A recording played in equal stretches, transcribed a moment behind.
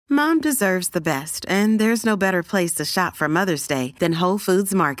Mom deserves the best, and there's no better place to shop for Mother's Day than Whole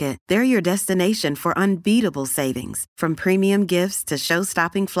Foods Market. They're your destination for unbeatable savings, from premium gifts to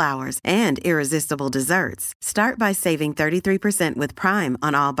show-stopping flowers and irresistible desserts. Start by saving 33% with Prime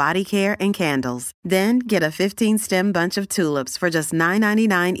on all body care and candles. Then get a 15-stem bunch of tulips for just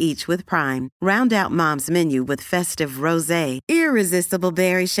 $9.99 each with Prime. Round out Mom's menu with festive rosé, irresistible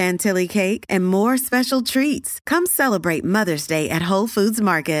berry chantilly cake, and more special treats. Come celebrate Mother's Day at Whole Foods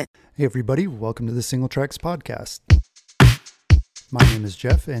Market. Hey everybody, welcome to the Single Tracks Podcast. My name is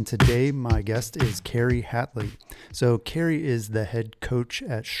Jeff, and today my guest is Carrie Hatley. So Carrie is the head coach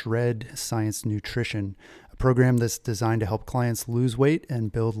at Shred Science Nutrition, a program that's designed to help clients lose weight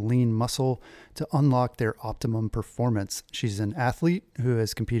and build lean muscle to unlock their optimum performance. She's an athlete who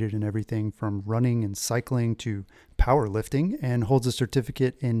has competed in everything from running and cycling to powerlifting and holds a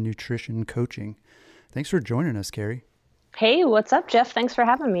certificate in nutrition coaching. Thanks for joining us, Carrie. Hey, what's up, Jeff? Thanks for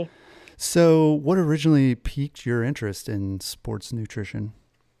having me. So what originally piqued your interest in sports nutrition?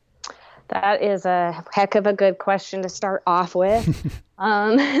 That is a heck of a good question to start off with.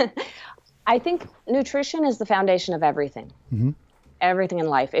 I think nutrition is the foundation of everything. Mm-hmm. Everything in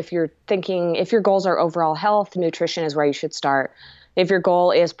life. If your goals are overall health, nutrition is where you should start. If your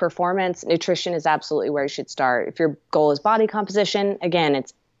goal is performance, nutrition is absolutely where you should start. If your goal is body composition, again,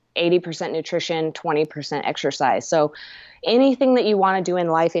 it's 80% nutrition, 20% exercise. So anything that you want to do in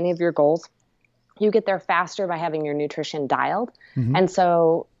life, any of your goals, you get there faster by having your nutrition dialed. Mm-hmm. And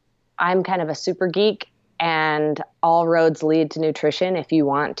so I'm kind of a super geek, and all roads lead to nutrition. If you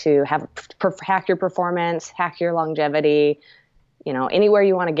want to hack your performance, hack your longevity, anywhere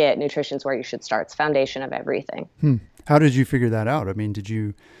you want to get, nutrition's where you should start. It's the foundation of everything. How did you figure that out? I mean, did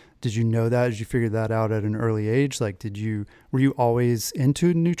you know that? Did you figure that out at an early age? Like, were you always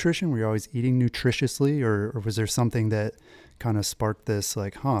into nutrition? Were you always eating nutritiously, or was there something that kind of sparked this,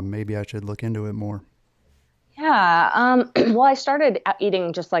 like, maybe I should look into it more? Yeah. Well, I started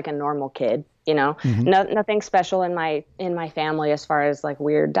eating just like a normal kid, mm-hmm. Nothing special in my family as far as like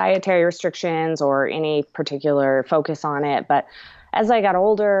weird dietary restrictions or any particular focus on it. But as I got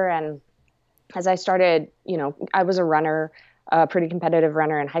older and as I started, I was a runner, a pretty competitive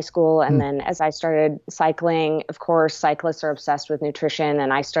runner in high school. And then as I started cycling, of course, cyclists are obsessed with nutrition.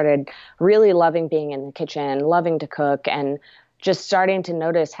 And I started really loving being in the kitchen, loving to cook, and just starting to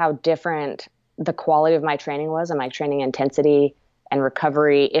notice how different the quality of my training was and my training intensity and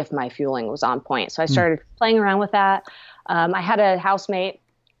recovery if my fueling was on point. So I started playing around with that. I had a housemate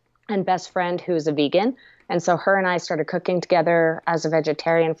and best friend who was a vegan. And so her and I started cooking together as a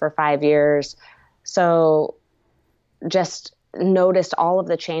vegetarian for 5 years. So just noticed all of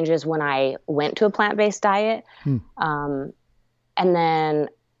the changes when I went to a plant-based diet. And then,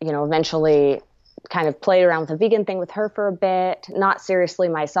 eventually kind of played around with the vegan thing with her for a bit, not seriously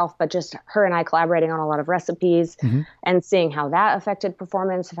myself, but just her and I collaborating on a lot of recipes and seeing how that affected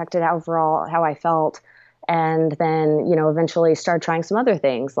performance, affected overall how I felt. And then, eventually started trying some other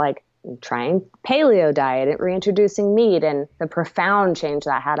things like trying paleo diet and reintroducing meat and the profound change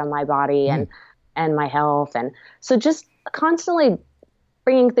that had on my body and my health. And so just constantly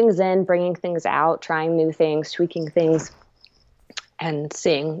bringing things in, bringing things out, trying new things, tweaking things, and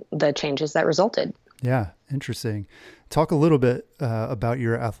seeing the changes that resulted. Yeah, interesting. Talk a little bit about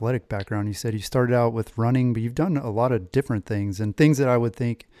your athletic background. You said you started out with running, but you've done a lot of different things and things that I would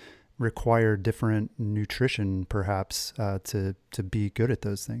think require different nutrition, perhaps, to be good at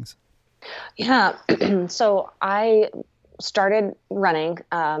those things. Yeah. So I started running,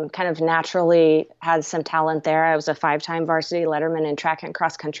 kind of naturally had some talent there. I was a 5-time varsity letterman in track and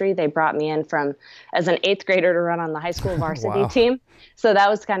cross country. They brought me in as an 8th grader to run on the high school varsity team. So that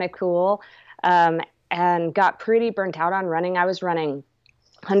was kind of cool. And got pretty burnt out on running. I was running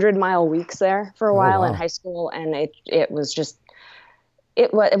 100-mile weeks there for a while in high school. And it was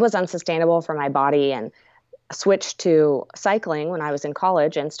unsustainable for my body, and switched to cycling when I was in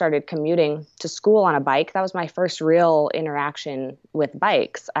college and started commuting to school on a bike. That was my first real interaction with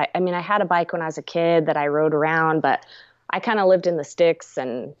bikes. I mean, I had a bike when I was a kid that I rode around, but I kind of lived in the sticks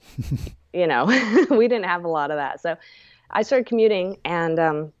and, we didn't have a lot of that. So I started commuting,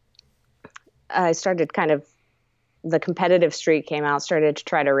 and I started the competitive streak came out, started to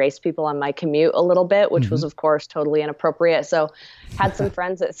try to race people on my commute a little bit, which was, of course, totally inappropriate. So had some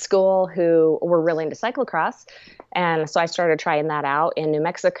friends at school who were really into cyclocross. And so I started trying that out in New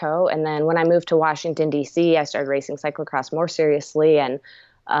Mexico. And then when I moved to Washington, D.C., I started racing cyclocross more seriously. And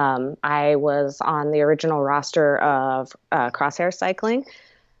I was on the original roster of Crosshair Cycling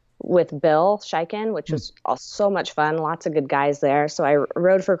with Bill Shiken, which was so much fun. Lots of good guys there. So I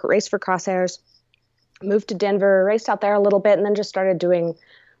raced for Crosshairs, moved to Denver, raced out there a little bit, and then just started doing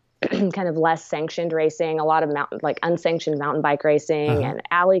kind of less sanctioned racing, a lot of unsanctioned mountain bike racing and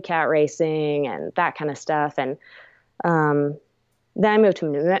alley cat racing and that kind of stuff. And then I moved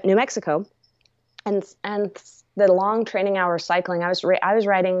to New Mexico, and the long training hours cycling, I was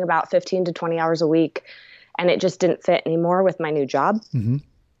riding about 15 to 20 hours a week, and it just didn't fit anymore with my new job. Mm-hmm.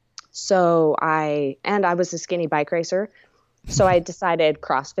 So I was a skinny bike racer. So I decided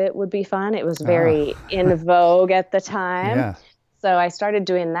CrossFit would be fun. It was very in vogue at the time. Yeah. So I started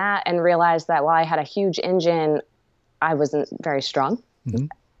doing that and realized that while I had a huge engine, I wasn't very strong. Mm-hmm.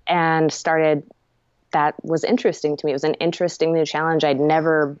 And that was interesting to me. It was an interesting new challenge. I'd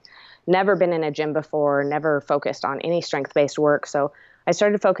never been in a gym before, never focused on any strength-based work. So I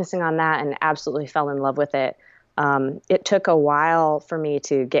started focusing on that and absolutely fell in love with it. It took a while for me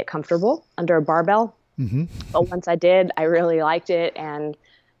to get comfortable under a barbell. Mm-hmm. But once I did, I really liked it. And,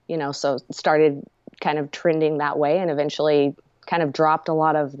 so started kind of trending that way, and eventually kind of dropped a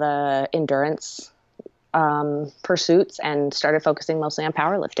lot of the endurance pursuits and started focusing mostly on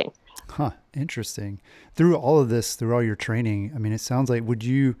powerlifting. Huh. Interesting. Through all of this, through all your training, I mean, it sounds like, would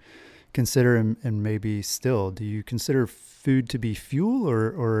you consider, and maybe still, do you consider food to be fuel,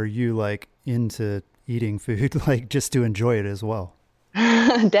 or are you like into eating food, like just to enjoy it as well?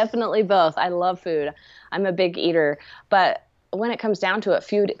 Definitely both. I love food. I'm a big eater, but when it comes down to it,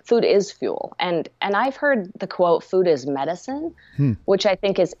 food is fuel. And I've heard the quote, food is medicine, which I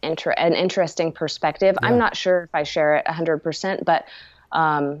think is an interesting perspective. Yeah. I'm not sure if I share it 100%, but,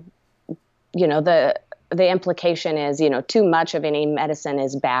 the implication is, too much of any medicine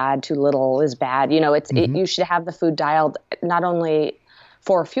is bad, too little is bad. You should have the food dialed not only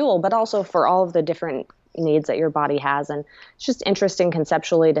for fuel, but also for all of the different needs that your body has. And it's just interesting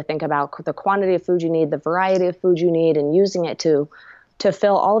conceptually to think about the quantity of food you need, the variety of food you need, and using it to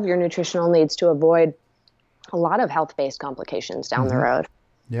fill all of your nutritional needs to avoid a lot of health-based complications down the road.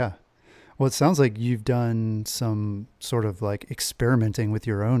 Yeah. Well, it sounds like you've done some sort of like experimenting with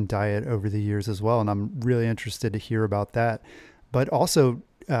your own diet over the years as well. And I'm really interested to hear about that. But also,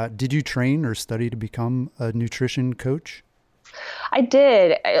 did you train or study to become a nutrition coach? I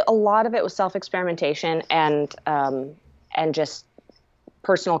did. A lot of it was self-experimentation and just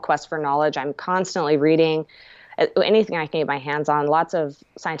personal quest for knowledge. I'm constantly reading anything I can get my hands on, lots of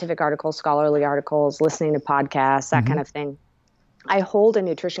scientific articles, scholarly articles, listening to podcasts, that kind of thing. I hold a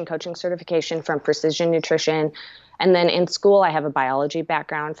nutrition coaching certification from Precision Nutrition. And then in school, I have a biology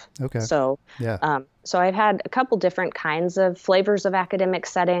background. Okay. So, so I've had a couple different kinds of flavors of academic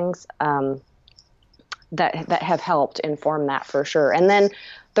settings, that have helped inform that for sure. And then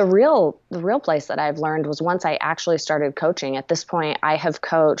the real place that I've learned was once I actually started coaching. At this point, I have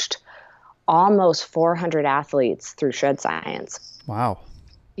coached almost 400 athletes through Shred Science. Wow.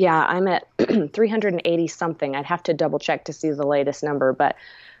 Yeah, I'm at 380 something. I'd have to double check to see the latest number, but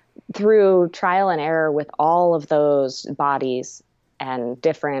through trial and error with all of those bodies and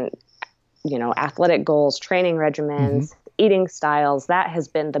different, athletic goals, training regimens, eating styles, that has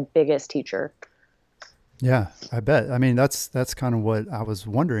been the biggest teacher. Yeah, I bet. I mean, that's kind of what I was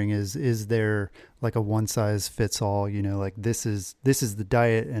wondering is there like a one size fits all, like this is the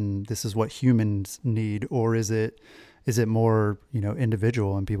diet and this is what humans need, or is it more,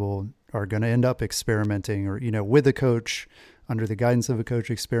 individual, and people are going to end up experimenting or, with a coach, under the guidance of a coach,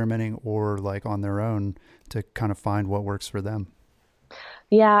 experimenting, or like on their own to kind of find what works for them?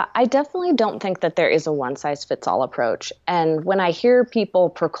 Yeah, I definitely don't think that there is a one-size-fits-all approach. And when I hear people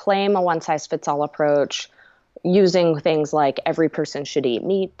proclaim a one-size-fits-all approach using things like every person should eat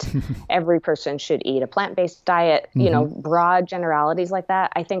meat, every person should eat a plant-based diet, broad generalities like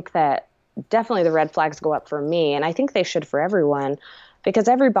that, I think that definitely the red flags go up for me. And I think they should for everyone, because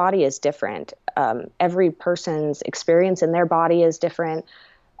every body is different. Every person's experience in their body is different.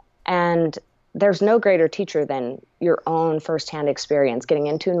 And there's no greater teacher than your own firsthand experience, getting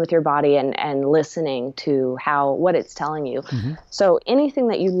in tune with your body and listening to what it's telling you. So anything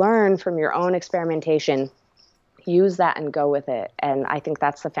that you learn from your own experimentation, use that and go with it. And I think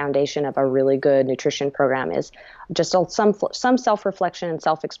that's the foundation of a really good nutrition program, is just some self-reflection and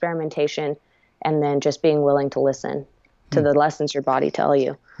self-experimentation, and then just being willing to listen to the lessons your body tell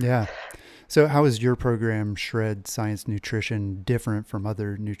you. Yeah. So how is your program, Shred Science Nutrition, different from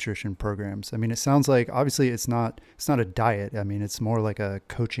other nutrition programs? I mean, it sounds like obviously it's not a diet. I mean, it's more like a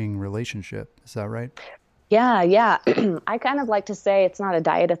coaching relationship. Is that right? Yeah. I kind of like to say it's not a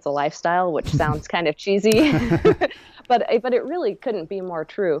diet, it's a lifestyle, which sounds kind of cheesy, but it really couldn't be more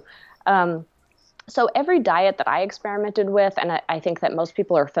true. So every diet that I experimented with, and I think that most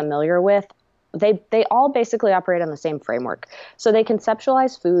people are familiar with, they all basically operate on the same framework. So they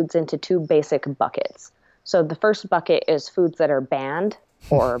conceptualize foods into two basic buckets. So the first bucket is foods that are banned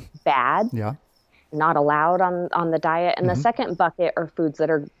or bad, Yeah. not allowed on the diet. And the second bucket are foods that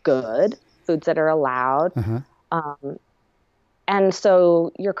are good, foods that are allowed. And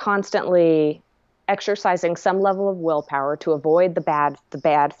so you're constantly exercising some level of willpower to avoid the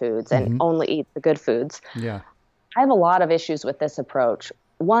bad foods and only eat the good foods. Yeah. I have a lot of issues with this approach.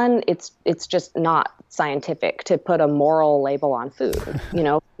 One, it's just not scientific to put a moral label on food. You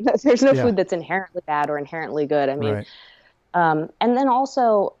know, there's no food that's inherently bad or inherently good. I mean, and then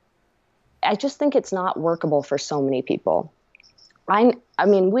also, I just think it's not workable for so many people. I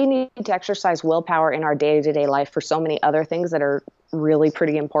mean, we need to exercise willpower in our day-to-day life for so many other things that are really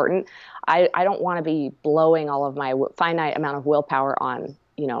pretty important. I don't want to be blowing all of my finite amount of willpower on,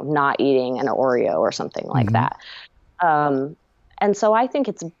 you know, not eating an Oreo or something like that. And so I think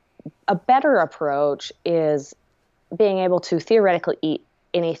it's a better approach is being able to theoretically eat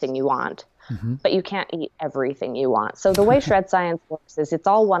anything you want, but you can't eat everything you want. So the way Shred Science works is it's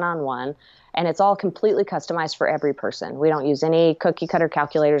all one-on-one, and it's all completely customized for every person. We don't use any cookie cutter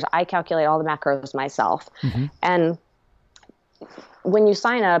calculators. I calculate all the macros myself. And when you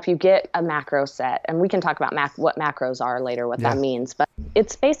sign up, you get a macro set, and we can talk about what macros are later, what that means. But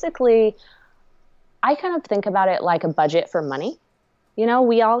it's basically, I kind of think about it like a budget for money. You know,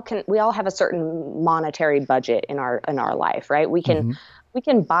 we all have a certain monetary budget in our life, right? We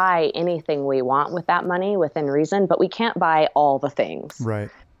can buy anything we want with that money within reason, but we can't buy all the things. Right.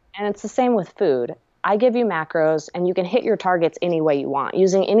 And it's the same with food. I give you macros, and you can hit your targets any way you want,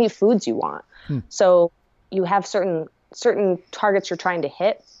 using any foods you want. So you have certain targets you're trying to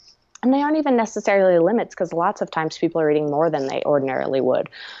hit, and they aren't even necessarily limits, because lots of times people are eating more than they ordinarily would.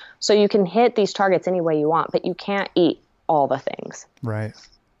 So you can hit these targets any way you want, but you can't eat all the things. Right.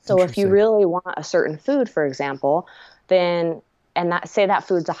 So if you really want a certain food, for example, then, and say that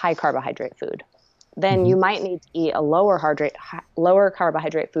food's a high carbohydrate food, then you might need to eat a lower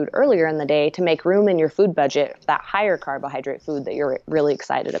carbohydrate food earlier in the day to make room in your food budget for that higher carbohydrate food that you're really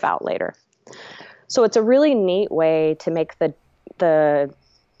excited about later. So it's a really neat way to make the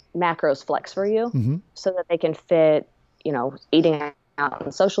macros flex for you so that they can fit, you know, eating out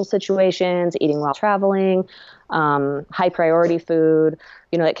in social situations, eating while traveling, high priority food.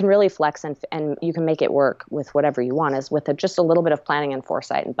 You know, it can really flex, and you can make it work with whatever you want, is with just a little bit of planning and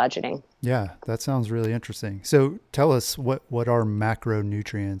foresight and budgeting. Yeah, that sounds really interesting. So tell us what are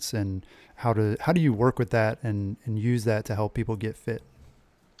macronutrients, and how do you work with that and use that to help people get fit?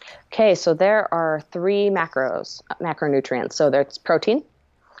 Okay, so there are 3 macronutrients. So there's protein,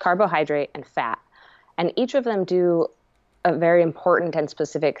 carbohydrate, and fat. And each of them do a very important and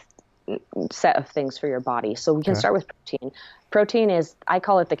specific set of things for your body. So we can start with protein. Protein is, I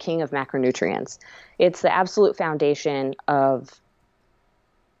call it the king of macronutrients. It's the absolute foundation of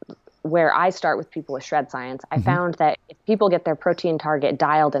where I start with people with Shred Science. I found that if people get their protein target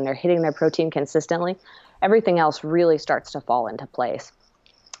dialed and they're hitting their protein consistently, everything else really starts to fall into place.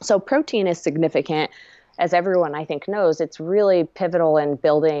 So protein is significant. As everyone I think knows, it's really pivotal in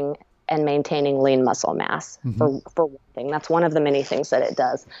building and maintaining lean muscle mass for one thing. That's one of the many things that it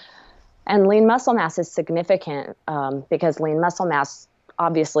does. And lean muscle mass is significant because lean muscle mass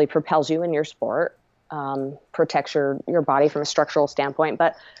obviously propels you in your sport, protects your body from a structural standpoint,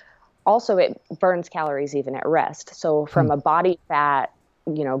 but also it burns calories even at rest. So from a body fat,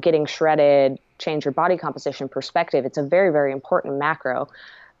 you know, getting shredded, change your body composition perspective, it's a very, very important macro,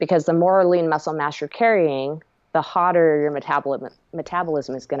 because the more lean muscle mass you're carrying, the hotter your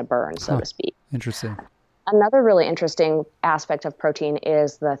metabolism is going to burn, so to speak. Interesting. Another really interesting aspect of protein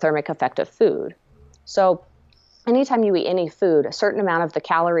is the thermic effect of food. So anytime you eat any food, a certain amount of the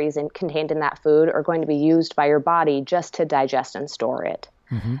calories contained in that food are going to be used by your body just to digest and store it.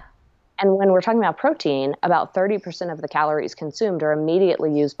 And when we're talking about protein, about 30% of the calories consumed are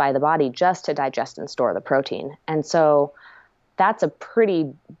immediately used by the body just to digest and store the protein. And so that's a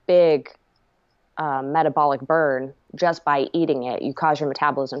pretty big metabolic burn just by eating it. You cause your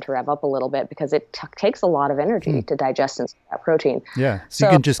metabolism to rev up a little bit because it takes a lot of energy to digest and store that protein. Yeah. So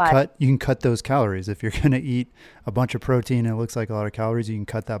you can just cut those calories. If you're going to eat a bunch of protein and it looks like a lot of calories, you can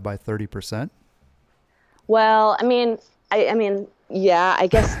cut that by 30%. Well, I mean, yeah, I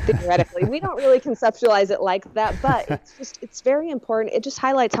guess theoretically, we don't really conceptualize it like that, but it's very important. It just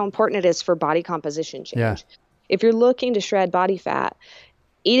highlights how important it is for body composition change. Yeah. If you're looking to shred body fat,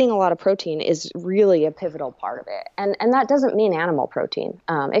 eating a lot of protein is really a pivotal part of it. And that doesn't mean animal protein.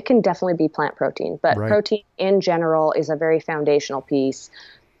 It can definitely be plant protein, but protein in general is a very foundational piece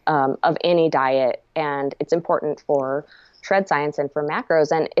of any diet. And it's important for Shred Science and for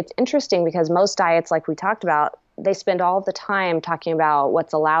macros. And it's interesting because most diets, like we talked about, they spend all the time talking about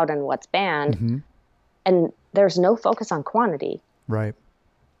what's allowed and what's banned. And there's no focus on quantity. Right.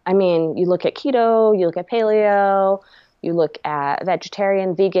 I mean, you look at keto, you look at paleo, you look at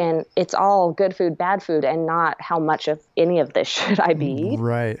vegetarian, vegan, it's all good food, bad food, and not how much of any of this should I be eating.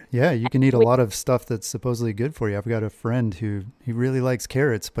 Right. Yeah, you can eat a lot of stuff that's supposedly good for you. I've got a friend who he really likes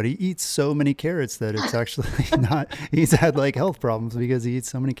carrots, but he eats so many carrots that it's actually not, he's had like health problems because he eats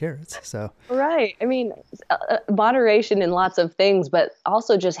so many carrots. So, Right. I mean, moderation in lots of things, but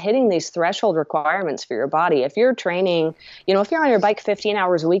also just hitting these threshold requirements for your body. If you're training, if you're on your bike 15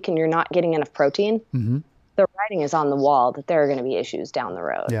 hours a week and you're not getting enough protein, the writing is on the wall that there are going to be issues down the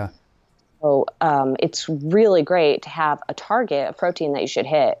road. yeah. So it's really great to have a target of protein that you should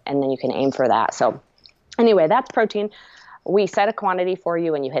hit, and then you can aim for that. So anyway, that's protein. We set a quantity for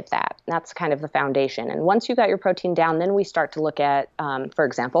you and you hit that. That's kind of the foundation. And once you got your protein down, then we start to look at, for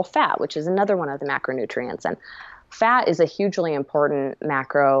example, fat, which is another one of the macronutrients. And fat is a hugely important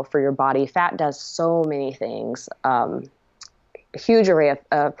macro for your body. Fat does so many things. A huge array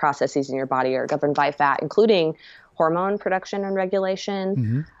of processes in your body are governed by fat, including hormone production and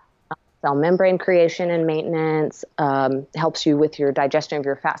regulation, cell membrane creation and maintenance, helps you with your digestion of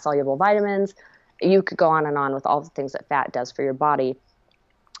your fat-soluble vitamins. You could go on and on with all the things that fat does for your body.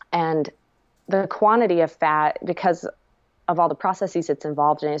 And the quantity of fat, because of all the processes it's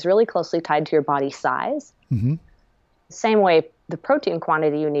involved in, is really closely tied to your body size. Same way, the protein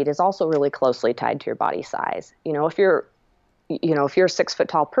quantity you need is also really closely tied to your body size. If you're a 6 foot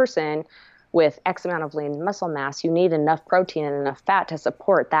tall person with X amount of lean muscle mass, you need enough protein and enough fat to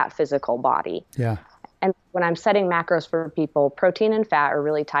support that physical body. Yeah. And when I'm setting macros for people, protein and fat are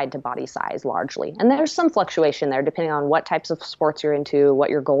really tied to body size largely. And there's some fluctuation there depending on what types of sports you're into,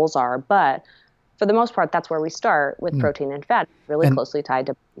 what your goals are. But for the most part, that's where we start with protein and fat, really closely tied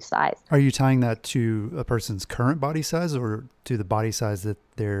to body size. Are you tying that to a person's current body size or to the body size that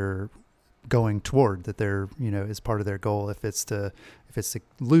they're going toward, that they're, is part of their goal? If it's to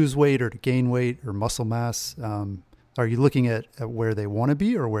lose weight or to gain weight or muscle mass, are you looking at where they want to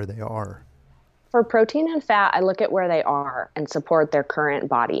be or where they are? For protein and fat, I look at where they are and support their current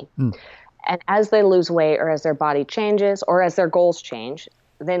body. And as they lose weight or as their body changes or as their goals change,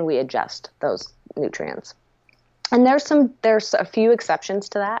 then we adjust those nutrients. And there's a few exceptions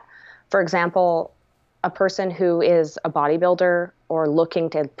to that. For example, a person who is a bodybuilder or looking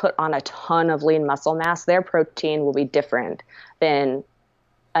to put on a ton of lean muscle mass, their protein will be different than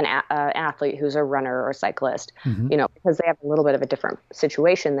an athlete who's a runner or cyclist, because they have a little bit of a different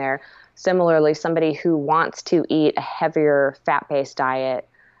situation there. Similarly, somebody who wants to eat a heavier fat-based diet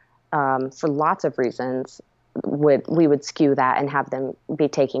for lots of reasons, we would skew that and have them be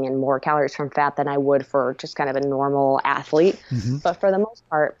taking in more calories from fat than I would for just kind of a normal athlete. But for the most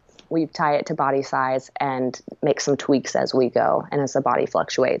part, we tie it to body size and make some tweaks as we go and as the body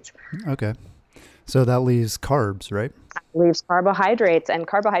fluctuates. Okay. So that leaves carbs, right? Leaves carbohydrates, and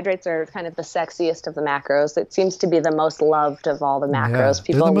carbohydrates are kind of the sexiest of the macros. It seems to be the most loved of all the macros.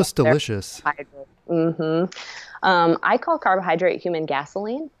 Yeah, they're the most delicious. I call carbohydrate human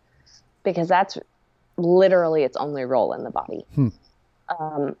gasoline because that's literally its only role in the body.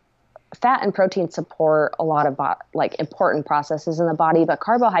 Fat and protein support a lot of important processes in the body, but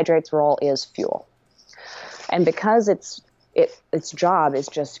carbohydrates' role is fuel. And because its job is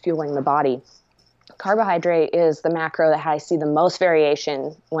just fueling the body, carbohydrate is the macro that I see the most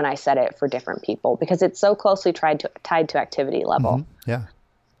variation when I set it for different people because it's so closely tied to activity level. Yeah.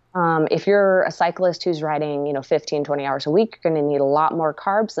 If you're a cyclist who's riding, 15, 20 hours a week, you're going to need a lot more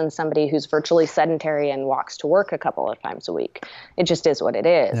carbs than somebody who's virtually sedentary and walks to work a couple of times a week. It just is what it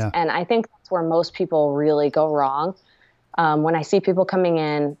is. Yeah. And I think that's where most people really go wrong. When I see people coming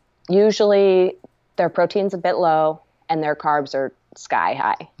in, usually their protein's a bit low and their carbs are sky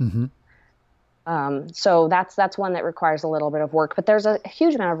high. So that's one that requires a little bit of work, but there's a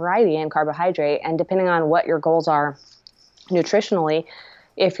huge amount of variety in carbohydrate. And depending on what your goals are nutritionally,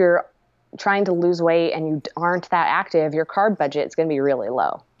 if you're trying to lose weight and you aren't that active, your carb budget is going to be really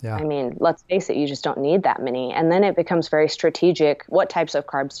low. Yeah. I mean, let's face it, you just don't need that many. And then it becomes very strategic. What types of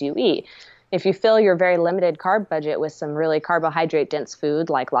carbs do you eat? If you fill your very limited carb budget with some really carbohydrate dense food,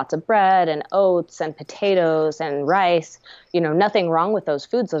 like lots of bread and oats and potatoes and rice, nothing wrong with those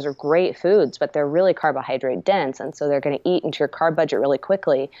foods. Those are great foods, but they're really carbohydrate dense. And so they're going to eat into your carb budget really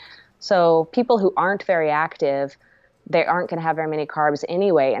quickly. So people who aren't very active, they aren't going to have very many carbs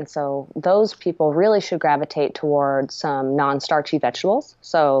anyway. And so those people really should gravitate towards some non-starchy vegetables.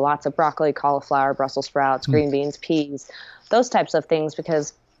 So lots of broccoli, cauliflower, Brussels sprouts, green beans, peas, those types of things,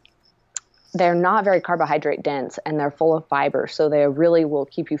 because they're not very carbohydrate dense and they're full of fiber. So they really will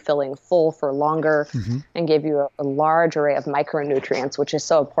keep you feeling full for longer and give you a large array of micronutrients, which is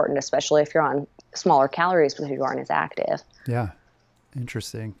so important, especially if you're on smaller calories because you aren't as active. Yeah.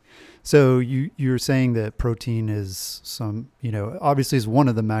 Interesting. So you're saying that protein is obviously is one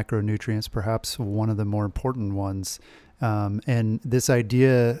of the macronutrients, perhaps one of the more important ones. And this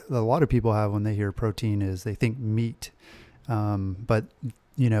idea that a lot of people have when they hear protein is they think meat. But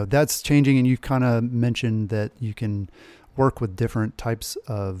that's changing. And you've kind of mentioned that you can work with different types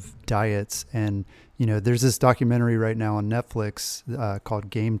of diets. And, there's this documentary right now on Netflix called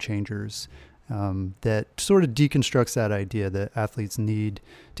Game Changers. That sort of deconstructs that idea that athletes need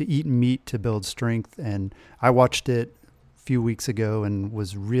to eat meat to build strength. And I watched it a few weeks ago and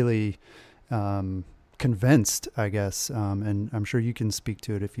was really convinced, I guess. And I'm sure you can speak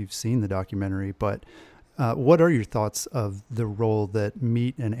to it if you've seen the documentary. But what are your thoughts of the role that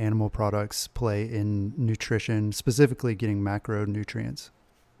meat and animal products play in nutrition, specifically getting macronutrients?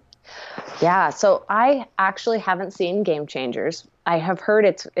 Yeah, so I actually haven't seen Game Changers. I have heard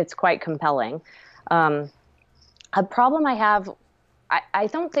it's quite compelling. A problem I have, I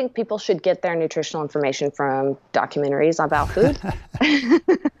don't think people should get their nutritional information from documentaries about food.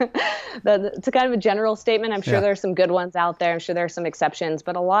 It's a kind of a general statement. I'm sure there's some good ones out there. I'm sure there's some exceptions,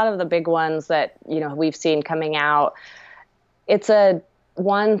 but a lot of the big ones that we've seen coming out, it's a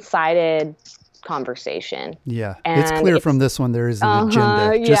one-sided conversation. Yeah, and it's clear from this one there is an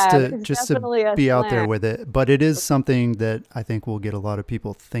agenda just to be out there with it. But it is something that I think will get a lot of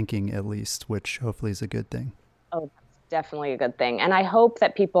people thinking, at least, which hopefully is a good thing. Oh, that's definitely a good thing. And I hope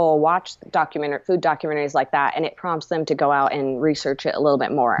that people watch food documentaries like that, and it prompts them to go out and research it a little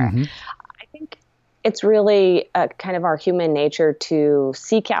bit more. Mm-hmm. I think it's really kind of our human nature to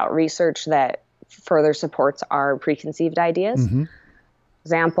seek out research that further supports our preconceived ideas. Mm-hmm.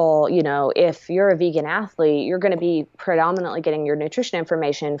 Example, if you're a vegan athlete, you're going to be predominantly getting your nutrition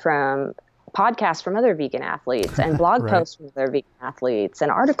information from podcasts from other vegan athletes and blog posts from other vegan athletes and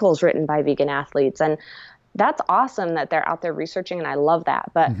articles written by vegan athletes. And that's awesome that they're out there researching, and I love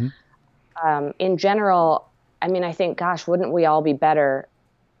that. But in general, I think, gosh, wouldn't we all be better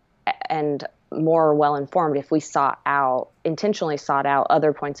and more well-informed if we intentionally sought out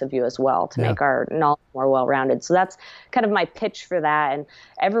other points of view as well to make our knowledge more well-rounded. So that's kind of my pitch for that. And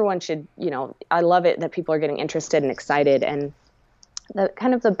everyone should, I love it that people are getting interested and excited. And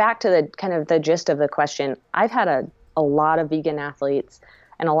back to the gist of the question, I've had a lot of vegan athletes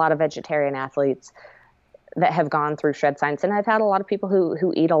and a lot of vegetarian athletes that have gone through Shred Science. And I've had a lot of people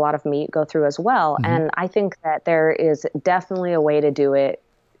who eat a lot of meat go through as well. Mm-hmm. And I think that there is definitely a way to do it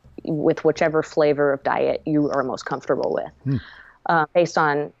with whichever flavor of diet you are most comfortable with, based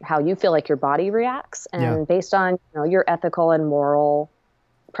on how you feel like your body reacts and based on your ethical and moral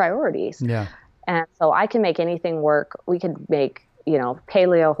priorities. Yeah. And so I can make anything work. We could make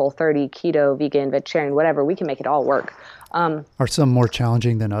paleo, Whole30, keto, vegan, vegetarian, whatever. We can make it all work. Are some more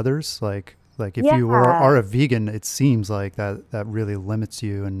challenging than others? Like if you are a vegan, it seems like that really limits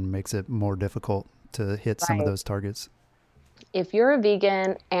you and makes it more difficult to hit some of those targets. If you're a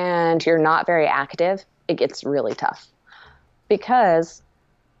vegan and you're not very active, it gets really tough because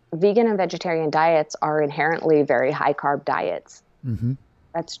vegan and vegetarian diets are inherently very high carb diets. Mm-hmm.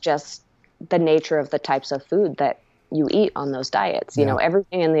 That's just the nature of the types of food that you eat on those diets.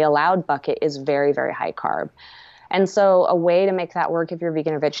 Everything in the allowed bucket is very, very high carb. And so a way to make that work if you're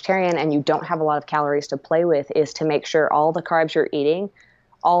vegan or vegetarian and you don't have a lot of calories to play with is to make sure all the carbs you're eating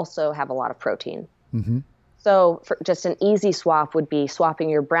also have a lot of protein. Mm-hmm. So for just an easy swap would be swapping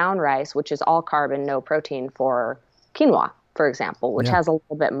your brown rice, which is all carb and no protein, for quinoa, for example, which has a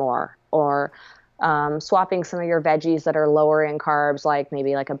little bit more, or swapping some of your veggies that are lower in carbs, like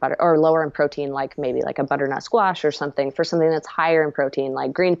maybe like a butter, or lower in protein, like maybe like a butternut squash or something, for something that's higher in protein,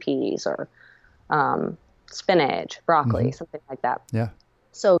 like green peas or spinach, broccoli, something like that. Yeah.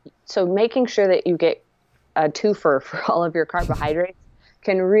 So making sure that you get a twofer for all of your carbohydrates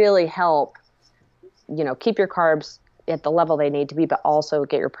can really help keep your carbs at the level they need to be, but also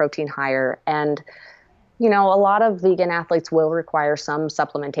get your protein higher. And, a lot of vegan athletes will require some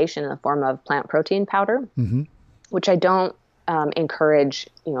supplementation in the form of plant protein powder, which I don't encourage,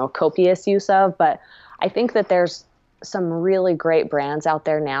 copious use of. But I think that there's some really great brands out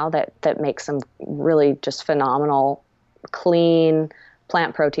there now that make some really just phenomenal, clean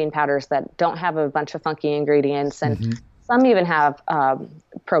plant protein powders that don't have a bunch of funky ingredients. And some even have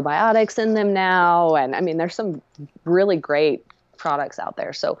probiotics in them now. And there's some really great products out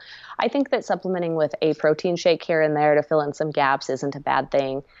there. So I think that supplementing with a protein shake here and there to fill in some gaps isn't a bad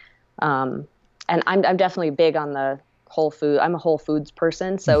thing. And I'm definitely big on the whole food. I'm a whole foods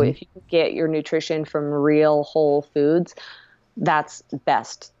person. So if you get your nutrition from real whole foods, that's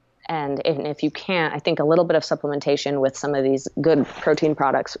best. And if you can't, I think a little bit of supplementation with some of these good protein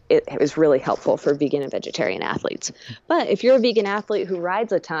products is really helpful for vegan and vegetarian athletes. But if you're a vegan athlete who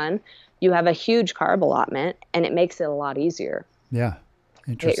rides a ton, you have a huge carb allotment, and it makes it a lot easier. Yeah,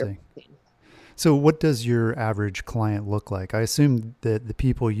 interesting. So what does your average client look like? I assume that the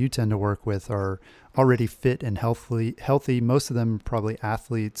people you tend to work with are already fit and healthy. Most of them probably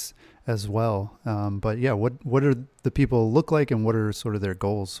athletes as well. But yeah, what are the people look like, and what are sort of their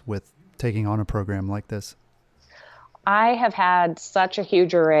goals with taking on a program like this? I have had such a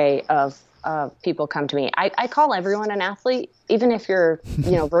huge array of people come to me. I call everyone an athlete, even if you're,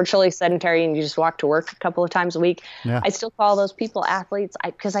 virtually sedentary and you just walk to work a couple of times a week. Yeah. I still call those people athletes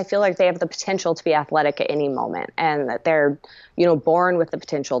because I feel like they have the potential to be athletic at any moment, and that they're, born with the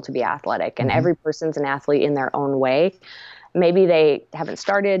potential to be athletic. And every person's an athlete in their own way. Maybe they haven't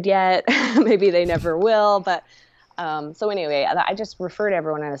started yet. Maybe they never will. But so anyway, I just refer to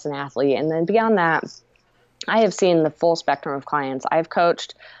everyone as an athlete. And then beyond that, I have seen the full spectrum of clients. I've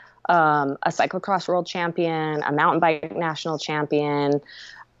coached a cyclocross world champion, a mountain bike national champion,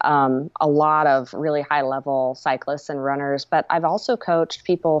 a lot of really high level cyclists and runners. But I've also coached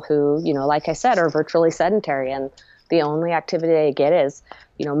people who, like I said, are virtually sedentary, and the only activity they get is,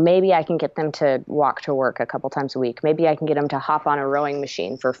 maybe I can get them to walk to work a couple times a week. Maybe I can get them to hop on a rowing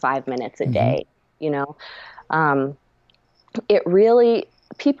machine for 5 minutes a day. It really,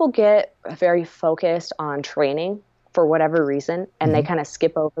 people get very focused on training for whatever reason, and they kind of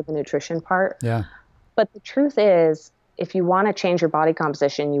skip over the nutrition part. Yeah. But the truth is, if you want to change your body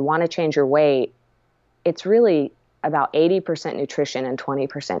composition, you want to change your weight, it's really about 80% nutrition and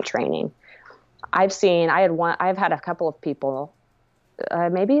 20% training. I've had a couple of people,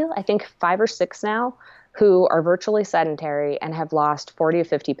 maybe I think 5 or 6 now, who are virtually sedentary and have lost 40 or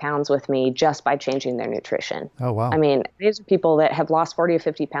 50 pounds with me just by changing their nutrition. Oh, wow. I mean, these are people that have lost 40 or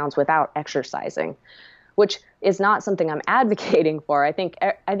 50 pounds without exercising, which is not something I'm advocating for. I think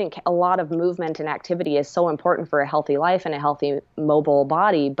a lot of movement and activity is so important for a healthy life and a healthy mobile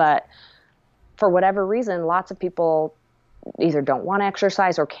body. But for whatever reason, lots of people either don't want to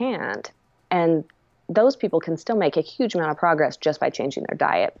exercise or can't. And those people can still make a huge amount of progress just by changing their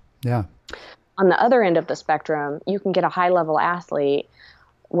diet. Yeah. On the other end of the spectrum, you can get a high-level athlete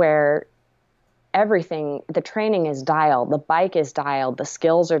where everything, the training is dialed, the bike is dialed, the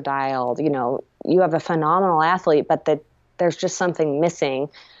skills are dialed. You have a phenomenal athlete, but there's just something missing.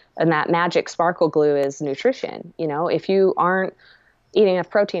 And that magic sparkle glue is nutrition. If you aren't eating enough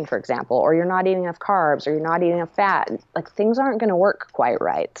protein, for example, or you're not eating enough carbs, or you're not eating enough fat, like things aren't going to work quite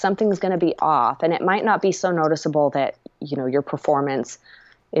right. Something's going to be off. And it might not be so noticeable that, your performance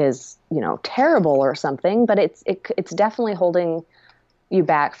is, terrible or something, but it's definitely holding you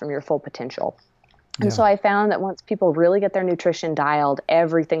back from your full potential. And so I found that once people really get their nutrition dialed,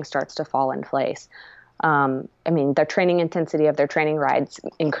 everything starts to fall in place. Their training intensity of their training rides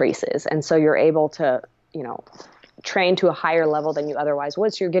increases. And so you're able to, train to a higher level than you otherwise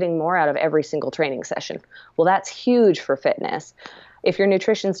would. So you're getting more out of every single training session. Well, that's huge for fitness. If your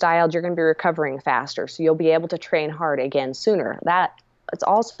nutrition's dialed, you're going to be recovering faster. So you'll be able to train hard again sooner. It's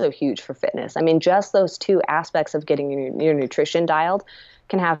also huge for fitness. Just those two aspects of getting your nutrition dialed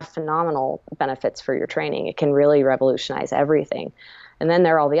can have phenomenal benefits for your training. It can really revolutionize everything. And then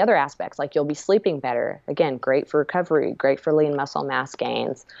there are all the other aspects, like you'll be sleeping better. Again, great for recovery, great for lean muscle mass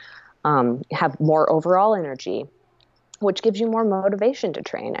gains, have more overall energy, which gives you more motivation to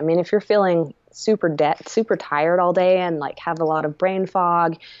train. If you're feeling super tired all day and like have a lot of brain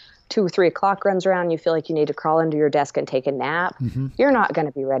fog, 2 or 3 o'clock runs around, you feel like you need to crawl into your desk and take a nap, you're not going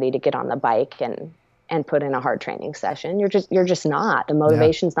to be ready to get on the bike and put in a hard training session. You're just not. The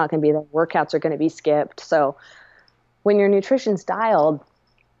motivation's not going to be there. Workouts are going to be skipped. So when your nutrition's dialed,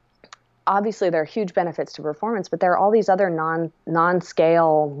 obviously there are huge benefits to performance, but there are all these other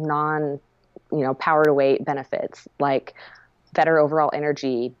non-scale, power to weight benefits, like better overall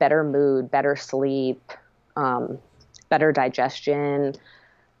energy, better mood, better sleep, better digestion,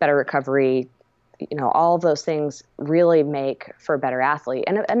 better recovery. All of those things really make for a better athlete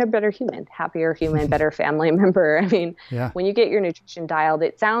and a better human, happier human, better family member. When you get your nutrition dialed,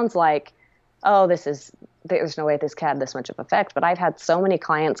 it sounds like, there's no way this had this much of effect. But I've had so many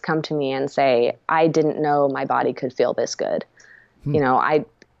clients come to me and say, I didn't know my body could feel this good.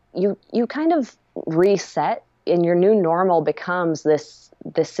 You kind of reset, and your new normal becomes this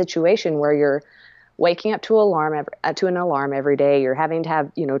situation where you're waking up to an alarm every day. You're having to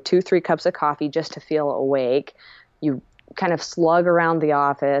have 2-3 cups of coffee just to feel awake. You kind of slug around the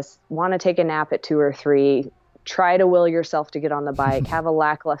office, want to take a nap at 2 or 3, try to will yourself to get on the bike, have a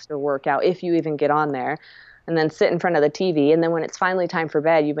lackluster workout if you even get on there. and then sit in front of the TV. And then when it's finally time for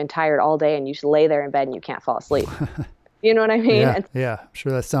bed, you've been tired all day and you just lay there in bed and you can't fall asleep. You know what I mean? Yeah. I'm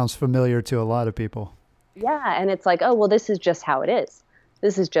sure that sounds familiar to a lot of people. Yeah. And it's like, oh, well, this is just how it is.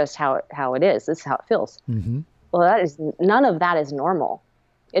 This is just how it is. This is how it feels. Mm-hmm. Well, none of that is normal.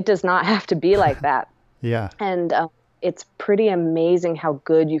 It does not have to be like that. Yeah. And it's pretty amazing how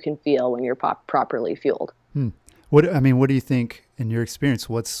good you can feel when you're properly fueled. What do you think in your experience,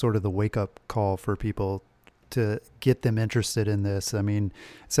 what's sort of the wake up call for people to get them interested in this? I mean,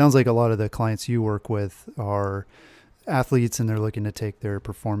 it sounds like a lot of the clients you work with are athletes and they're looking to take their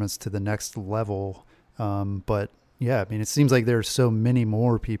performance to the next level. But yeah, I mean, it seems like there's so many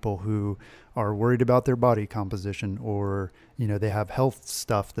more people who are worried about their body composition, or, they have health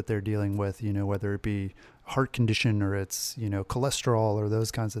stuff that they're dealing with, whether it be heart condition or it's, cholesterol or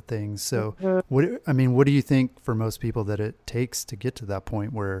those kinds of things. So what do you think for most people that it takes to get to that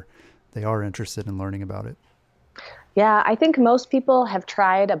point where they are interested in learning about it? Yeah, I think most people have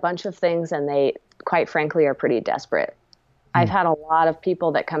tried a bunch of things and they, quite frankly, are pretty desperate. I've had a lot of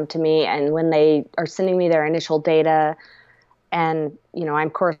people that come to me, and when they are sending me their initial data and, I'm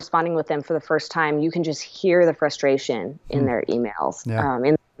corresponding with them for the first time, you can just hear the frustration in their emails,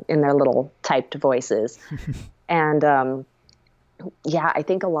 in their little typed voices. And, I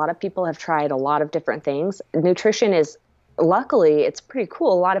think a lot of people have tried a lot of different things. Nutrition is, luckily, it's pretty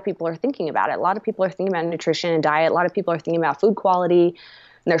cool. A lot of people are thinking about it. A lot of people are thinking about nutrition and diet. A lot of people are thinking about food quality.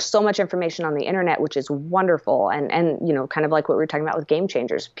 And there's so much information on the internet, which is wonderful. And kind of like what we were talking about with Game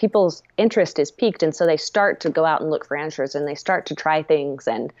Changers, people's interest is piqued. And so they start to go out and look for answers, and they start to try things.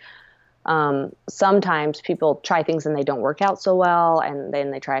 And sometimes people try things and they don't work out so well. And then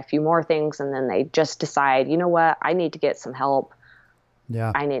they try a few more things, and then they just decide, you know what, I need to get some help.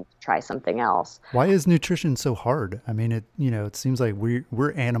 Yeah. I need to try something else. Why is nutrition so hard? I mean, it seems like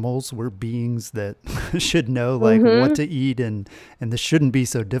we're animals, we're beings that should know what to eat, and this shouldn't be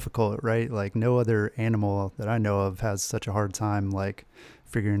so difficult, right? Like no other animal that I know of has such a hard time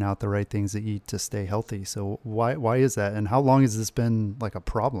figuring out the right things to eat to stay healthy. So why is that? And how long has this been a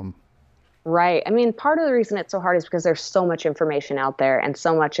problem? Right. I mean, part of the reason it's so hard is because there's so much information out there, and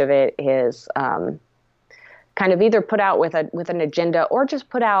so much of it is kind of either put out with an agenda, or just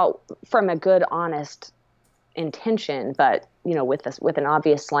put out from a good, honest intention, but with an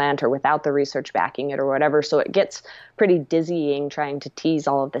obvious slant or without the research backing it or whatever. So it gets pretty dizzying trying to tease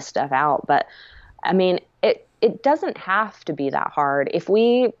all of this stuff out. But I mean, it doesn't have to be that hard. If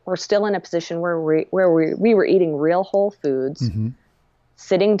we were still in a position where we were eating real whole foods,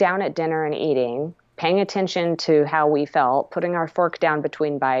 sitting down at dinner and eating, paying attention to how we felt, putting our fork down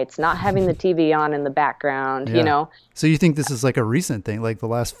between bites, not having the TV on in the background, So you think this is a recent thing, the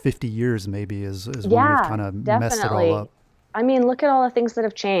last 50 years maybe is when we've kind of messed it all up? I mean, look at all the things that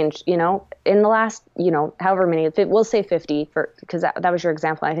have changed, in the last, however many, we'll say 50 because that was your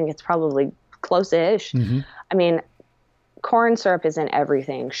example. I think it's probably close-ish. I mean, corn syrup is in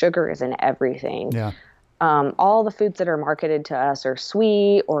everything. Sugar is in everything. Yeah. All the foods that are marketed to us are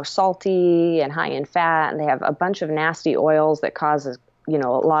sweet or salty and high in fat, and they have a bunch of nasty oils that causes, a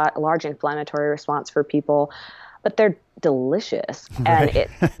large inflammatory response for people, but they're delicious. Right. And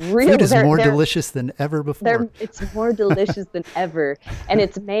it's really, food is more delicious than ever before. It's more delicious than ever. And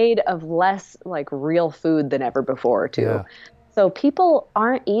it's made of less real food than ever before too. Yeah. So people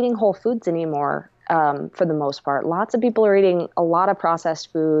aren't eating whole foods anymore. For the most part, lots of people are eating a lot of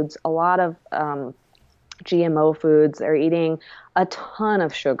processed foods, a lot of, GMO foods. They're eating a ton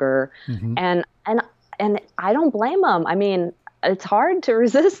of sugar, and I don't blame them. I mean, it's hard to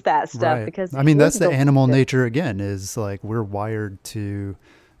resist that stuff because that's the animal nature again, is we're wired to,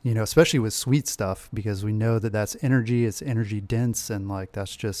 especially with sweet stuff, because we know that that's energy, it's energy dense, and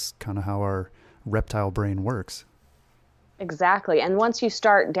that's just kind of how our reptile brain works. Exactly. And once you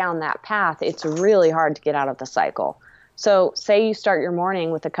start down that path, it's really hard to get out of the cycle. So say you start your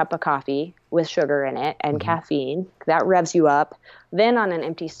morning with a cup of coffee with sugar in it and caffeine, that revs you up. Then on an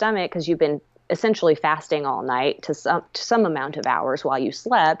empty stomach, because you've been essentially fasting all night to some amount of hours while you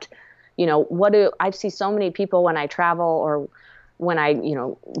slept, I see so many people when I travel or when I,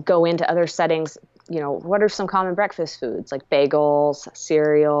 go into other settings, what are some common breakfast foods like bagels,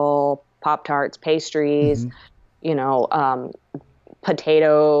 cereal, Pop-Tarts, pastries,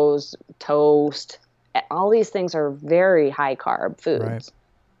 potatoes, toast. All these things are very high carb foods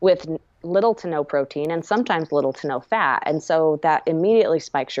with little to no protein and sometimes little to no fat. And so that immediately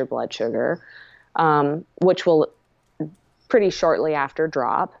spikes your blood sugar, which will pretty shortly after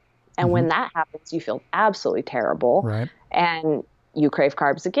drop. And when that happens, you feel absolutely terrible. Right. And you crave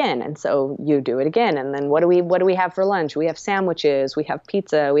carbs again. And so you do it again. And then what do we have for lunch? We have sandwiches, we have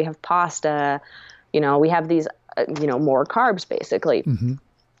pizza, we have pasta, We have these, more carbs basically. Mm-hmm.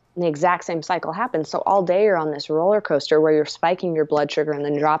 And the exact same cycle happens. So all day you're on this roller coaster where you're spiking your blood sugar and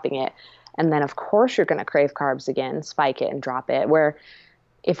then dropping it. And then of course you're going to crave carbs again, spike it and drop it. Where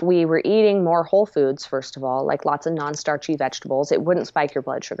if we were eating more whole foods, first of all, like lots of non-starchy vegetables, it wouldn't spike your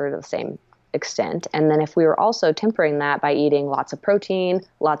blood sugar to the same extent. And then if we were also tempering that by eating lots of protein,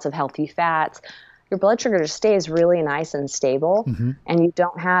 lots of healthy fats, your blood sugar just stays really nice and stable. Mm-hmm. And you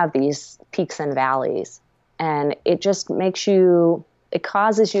don't have these peaks and valleys. And it just it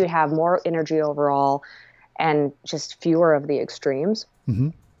causes you to have more energy overall and just fewer of the extremes, mm-hmm.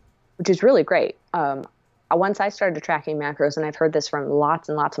 which is really great. Once I started tracking macros, and I've heard this from lots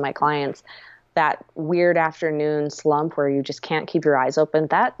and lots of my clients, that weird afternoon slump where you just can't keep your eyes open,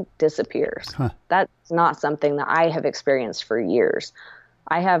 that disappears. Huh. That's not something that I have experienced for years.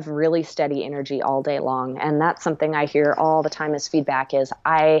 I have really steady energy all day long. And that's something I hear all the time as feedback is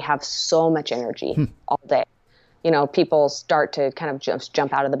I have so much energy all day. People start to kind of just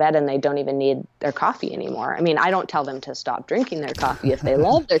jump out of the bed and they don't even need their coffee anymore. I mean, I don't tell them to stop drinking their coffee if they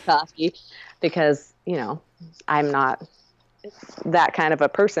love their coffee because, I'm not that kind of a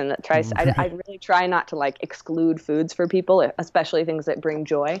person that tries, I really try not to exclude foods for people, especially things that bring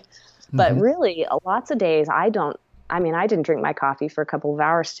joy. But really, lots of days I didn't drink my coffee for a couple of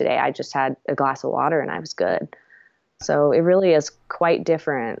hours today. I just had a glass of water and I was good. So it really is quite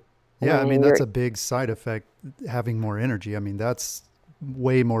different. Yeah, that's a big side effect, having more energy. That's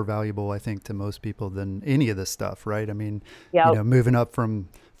way more valuable, I think, to most people than any of this stuff, right? Yep. Moving up from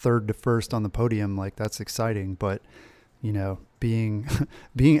third to first on the podium, that's exciting. But,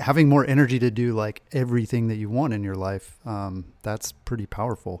 having more energy to do everything that you want in your life, that's pretty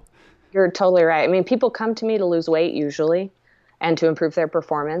powerful. You're totally right. People come to me to lose weight usually and to improve their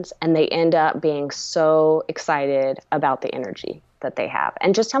performance, and they end up being so excited about the energy that they have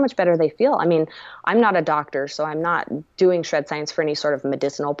and just how much better they feel. I'm not a doctor, so I'm not doing Shred Science for any sort of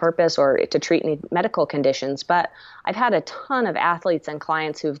medicinal purpose or to treat any medical conditions, but I've had a ton of athletes and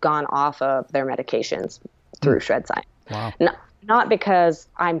clients who've gone off of their medications through Shred Science. Wow. Not because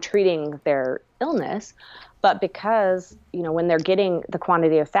I'm treating their illness, but because, when they're getting the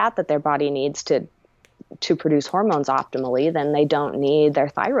quantity of fat that their body needs to produce hormones optimally, then they don't need their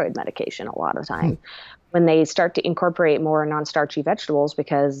thyroid medication a lot of time. When they start to incorporate more non-starchy vegetables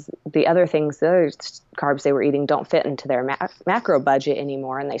because the other carbs they were eating don't fit into their macro budget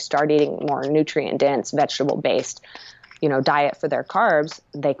anymore, and they start eating more nutrient-dense, vegetable-based, diet for their carbs,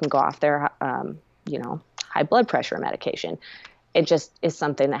 they can go off their, high blood pressure medication. It just is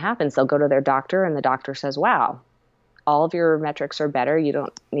something that happens. They'll go to their doctor, and the doctor says, wow, all of your metrics are better. You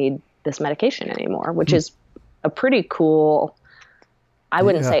don't need this medication anymore, which is a pretty cool, I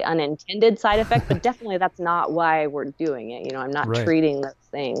wouldn't say unintended side effect, but definitely that's not why we're doing it. I'm not treating those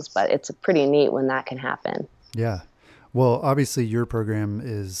things, but it's pretty neat when that can happen. Yeah. Well, obviously your program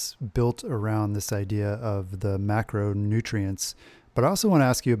is built around this idea of the macronutrients, but I also want to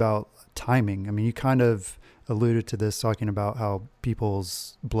ask you about timing. You kind of alluded to this, talking about how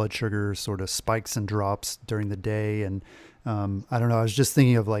people's blood sugar sort of spikes and drops during the day. And I don't know, I was just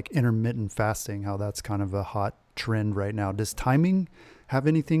thinking of intermittent fasting, how that's kind of a hot trend right now. Does timing have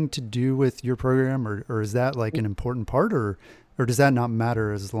anything to do with your program, or is that an important part, or does that not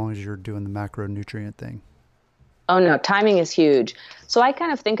matter as long as you're doing the macronutrient thing? Oh no, timing is huge. So I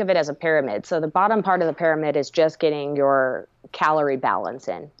kind of think of it as a pyramid. So the bottom part of the pyramid is just getting your calorie balance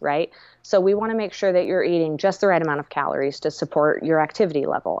in, right? So we want to make sure that you're eating just the right amount of calories to support your activity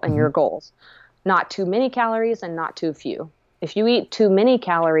level and your goals. Not too many calories and not too few. If you eat too many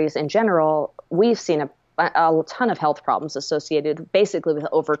calories in general, we've seen a ton of health problems associated basically with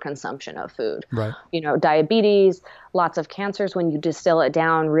overconsumption of food. Right. Diabetes, lots of cancers, when you distill it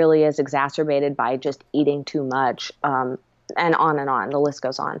down, really is exacerbated by just eating too much, and on and on. The list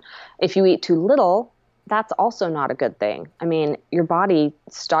goes on. If you eat too little, that's also not a good thing. Your body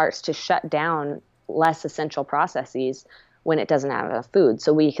starts to shut down less essential processes when it doesn't have enough food.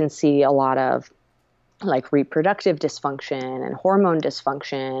 So we can see a lot of reproductive dysfunction and hormone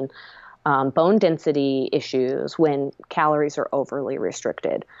dysfunction, bone density issues when calories are overly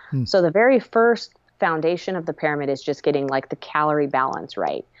restricted. So the very first foundation of the pyramid is just getting the calorie balance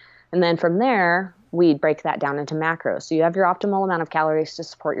right. And then from there, we break that down into macros. So you have your optimal amount of calories to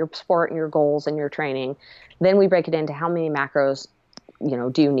support your sport and your goals and your training. Then we break it into how many macros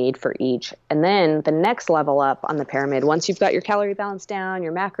do you need for each. And then the next level up on the pyramid, once you've got your calorie balance down,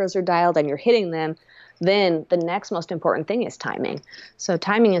 your macros are dialed, and you're hitting them, then the next most important thing is timing. So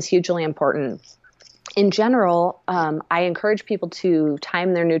timing is hugely important. In general, I encourage people to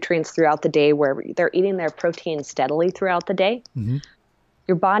time their nutrients throughout the day where they're eating their protein steadily throughout the day. Mm-hmm.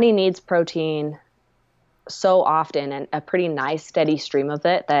 Your body needs protein so often and a pretty nice steady stream of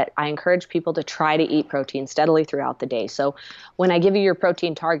it that I encourage people to try to eat protein steadily throughout the day. So when I give you your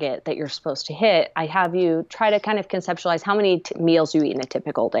protein target that you're supposed to hit, I have you try to kind of conceptualize how many meals you eat in a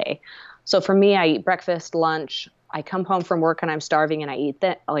typical day. So for me, I eat breakfast, lunch, I come home from work and I'm starving and I eat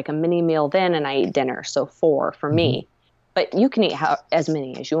like a mini meal then, and I eat dinner. So 4 for me. But you can eat as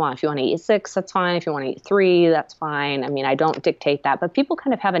many as you want. If you want to eat 6, that's fine. If you want to eat 3, that's fine. I mean, I don't dictate that, but people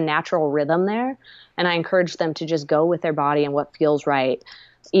kind of have a natural rhythm there. And I encourage them to just go with their body and what feels right,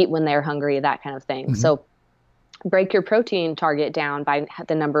 eat when they're hungry, that kind of thing. So break your protein target down by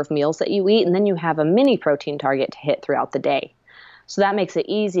the number of meals that you eat, and then you have a mini protein target to hit throughout the day. So that makes it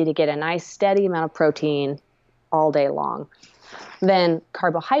easy to get a nice steady amount of protein all day long. Then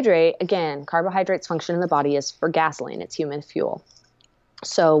carbohydrate, again, carbohydrates function in the body is for gasoline. It's human fuel.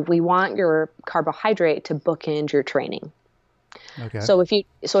 So we want your carbohydrate to bookend your training. Okay. So if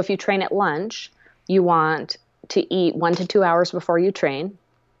you train at lunch, you want to eat 1 to 2 hours before you train.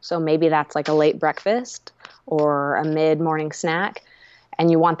 So maybe that's like a late breakfast or a mid-morning snack. And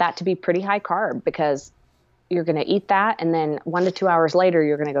you want that to be pretty high carb because you're going to eat that, and then 1 to 2 hours later,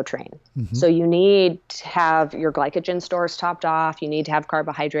 you're going to go train. So you need to have your glycogen stores topped off. You need to have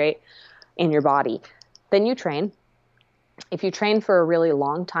carbohydrate in your body. Then you train. If you train for a really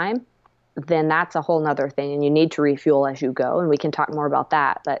long time, then that's a whole nother thing, and you need to refuel as you go, and we can talk more about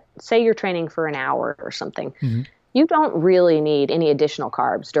that. But say you're training for an hour or something. You don't really need any additional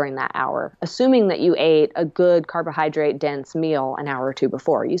carbs during that hour, assuming that you ate a good carbohydrate-dense meal an hour or 2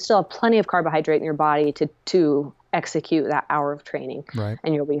 before. You still have plenty of carbohydrate in your body to execute that hour of training,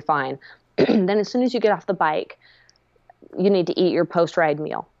 and you'll be fine. Then as soon as you get off the bike, you need to eat your post-ride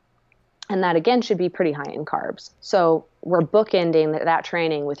meal. And that, again, should be pretty high in carbs. So we're bookending that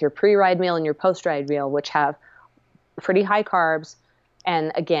training with your pre-ride meal and your post-ride meal, which have pretty high carbs,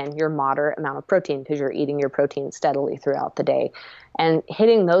 and again, your moderate amount of protein because you're eating your protein steadily throughout the day. And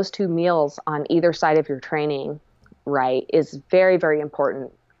hitting those 2 meals on either side of your training, right, is very, very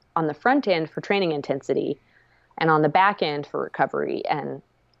important on the front end for training intensity and on the back end for recovery and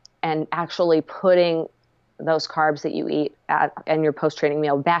actually putting those carbs that you eat and your post-training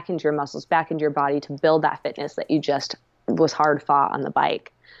meal back into your muscles, back into your body to build that fitness that you just was hard fought on the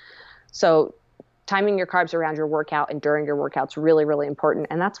bike. So timing your carbs around your workout and during your workout is really, really important.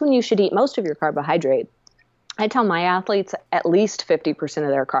 And that's when you should eat most of your carbohydrate. I tell my athletes at least 50% of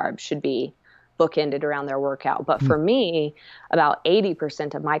their carbs should be bookended around their workout. But for me, about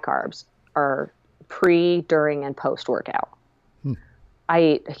 80% of my carbs are pre, during, and post-workout. I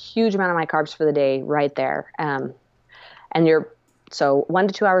eat a huge amount of my carbs for the day right there. So 1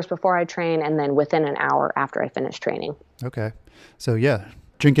 to 2 hours before I train, and then within an hour after I finish training. Okay. So yeah,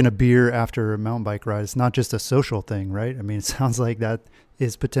 drinking a beer after a mountain bike ride is not just a social thing, right? I mean, it sounds like that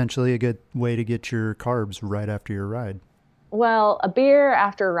is potentially a good way to get your carbs right after your ride. Well, a beer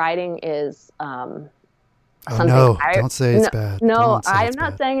after riding is don't say it's bad. No, I'm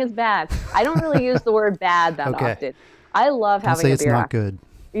not saying it's bad. I don't really use the word bad that often. I love having a beer. It's not good.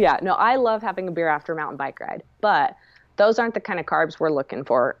 Yeah, no, I love having a beer after a mountain bike ride, but those aren't the kind of carbs we're looking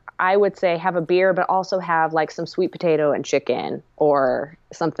for. I would say have a beer, but also have like some sweet potato and chicken or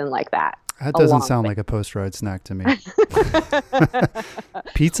something like that. That doesn't sound like a post-ride snack to me.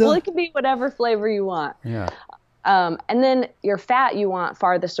 Pizza? Well, it can be whatever flavor you want. Yeah. And then your fat you want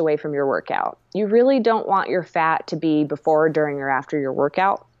farthest away from your workout. You really don't want your fat to be before, during, or after your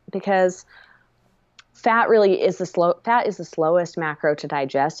workout because fat is the slowest macro to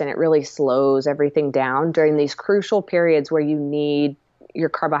digest, and it really slows everything down during these crucial periods where you need your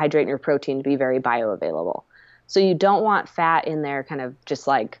carbohydrate and your protein to be very bioavailable. So you don't want fat in there kind of just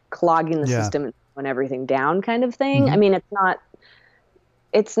like clogging the system and slowing everything down kind of thing. I mean,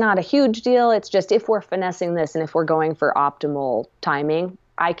 it's not a huge deal. It's just if we're finessing this and if we're going for optimal timing,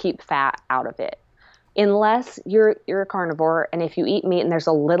 I keep fat out of it. Unless you're a carnivore, and if you eat meat and there's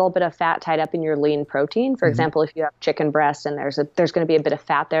a little bit of fat tied up in your lean protein, for example, if you have chicken breast and there's going to be a bit of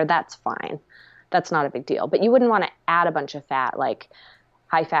fat there, that's fine. That's not a big deal. But you wouldn't want to add a bunch of fat like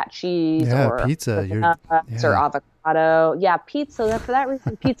high-fat cheese or pizza nuts or avocado. Yeah, pizza. For that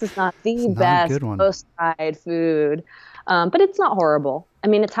reason, pizza's not the best post-ride food, but it's not horrible. I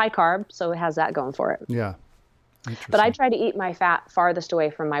mean, it's high carb, so it has that going for it. Yeah. But I try to eat my fat farthest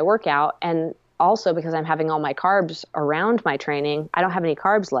away from my workout, and also because I'm having all my carbs around my training, I don't have any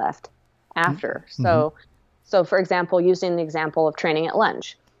carbs left after. So for example, using the example of training at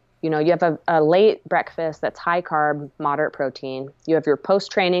lunch, you have a late breakfast that's high carb, moderate protein. You have your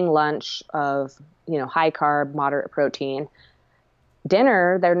post-training lunch of, high carb, moderate protein.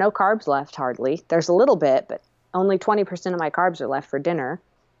 Dinner, there are no carbs left hardly. There's a little bit, but only 20% of my carbs are left for dinner.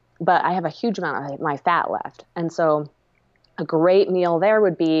 but I have a huge amount of my fat left. And so a great meal there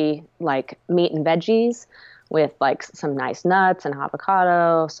would be like meat and veggies with like some nice nuts and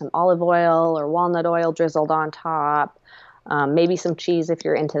avocado, some olive oil or walnut oil drizzled on top, maybe some cheese if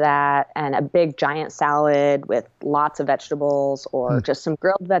you're into that, and a big giant salad with lots of vegetables or just some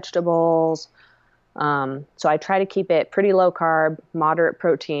grilled vegetables. So I try to keep it pretty low carb, moderate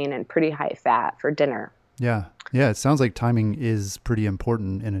protein, and pretty high fat for dinner. Yeah. Yeah. It sounds like timing is pretty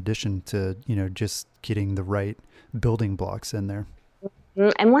important in addition to, just getting the right building blocks in there.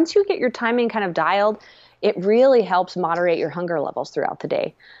 And once you get your timing kind of dialed, it really helps moderate your hunger levels throughout the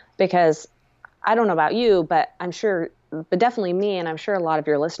day. Because I don't know about you, but definitely me, and I'm sure a lot of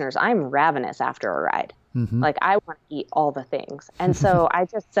your listeners, I'm ravenous after a ride. Mm-hmm. Like I want to eat all the things. And so I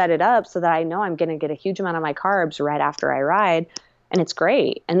just set it up so that I know I'm going to get a huge amount of my carbs right after I ride. And it's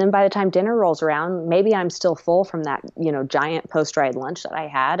great. And then by the time dinner rolls around, maybe I'm still full from that, giant post-ride lunch that I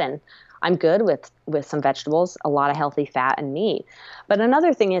had. And I'm good with some vegetables, a lot of healthy fat and meat. But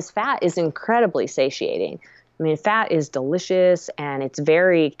another thing is fat is incredibly satiating. I mean, fat is delicious and it's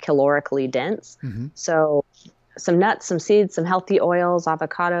very calorically dense. Mm-hmm. So some nuts, some seeds, some healthy oils,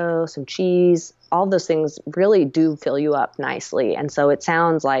 avocado, some cheese, all those things really do fill you up nicely. And so it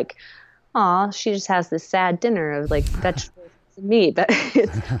sounds like, she just has this sad dinner of like vegetables and meat. But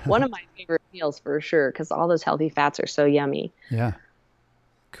it's one of my favorite meals for sure because all those healthy fats are so yummy. Yeah.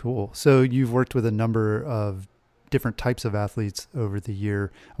 Cool. So you've worked with a number of different types of athletes over the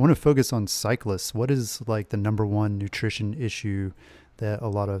year. I want to focus on cyclists. What is like the number one nutrition issue that a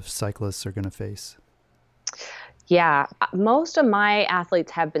lot of cyclists are going to face? Yeah, most of my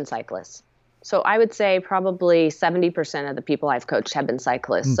athletes have been cyclists. So I would say probably 70% of the people I've coached have been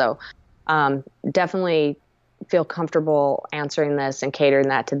cyclists. So definitely feel comfortable answering this and catering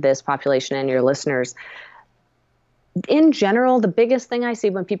that to this population and your listeners. In general, the biggest thing I see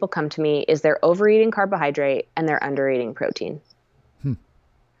when people come to me is they're overeating carbohydrate and they're undereating protein.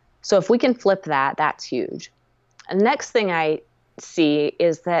 So if we can flip that, that's huge. And the next thing I see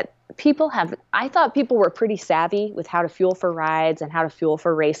is that I thought people were pretty savvy with how to fuel for rides and how to fuel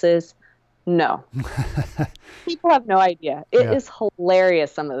for races. No. People have no idea. It is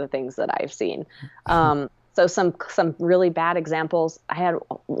hilarious, some of the things that I've seen. So some really bad examples. I had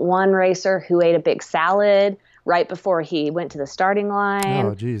one racer who ate a big salad right before he went to the starting line.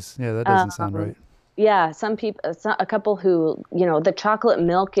 Oh, geez. Yeah, that doesn't sound right. Yeah, a couple who, the chocolate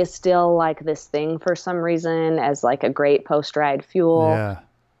milk is still like this thing for some reason as like a great post-ride fuel. Yeah.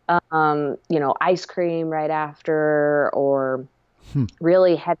 Ice cream right after, or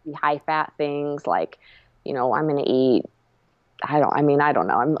really heavy, high-fat things like, I'm going to eat. I don't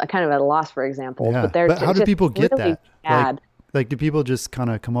know. I'm kind of at a loss for examples. Yeah. But how do people get really that? Bad. Like, do people just kind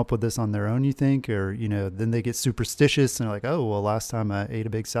of come up with this on their own, you think? Or, then they get superstitious and they're like, oh, well, last time I ate a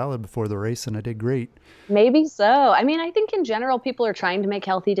big salad before the race and I did great. Maybe so. I mean, I think in general, people are trying to make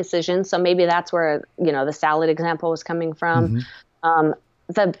healthy decisions. So maybe that's where, the salad example was coming from. Mm-hmm.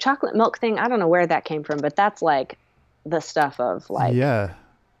 The chocolate milk thing, I don't know where that came from, but that's like the stuff of like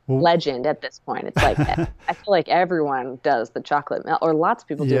legend at this point. It's like, I feel like everyone does the chocolate milk, or lots of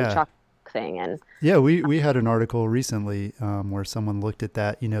people do the chocolate milk thing. And we had an article recently where someone looked at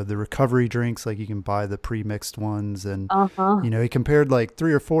that, the recovery drinks, like you can buy the pre-mixed ones and, he compared like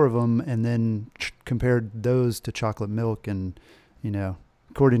 3 or 4 of them and then compared those to chocolate milk. And,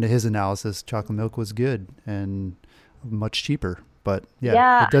 according to his analysis, chocolate milk was good and much cheaper. But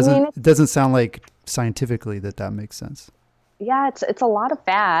it doesn't sound like scientifically that makes sense. Yeah, it's a lot of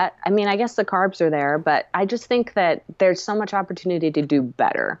fat. I mean, I guess the carbs are there, but I just think that there's so much opportunity to do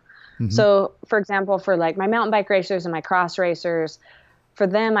better. Mm-hmm. So, for example, for like my mountain bike racers and my cross racers, for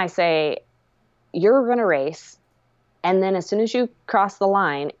them, I say, you're going to race. And then as soon as you cross the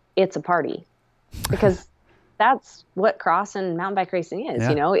line, it's a party, because that's what cross and mountain bike racing is.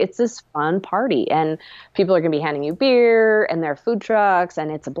 It's this fun party, and people are going to be handing you beer and their food trucks, and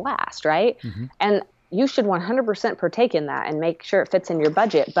it's a blast, right? Mm-hmm. And you should 100% partake in that and make sure it fits in your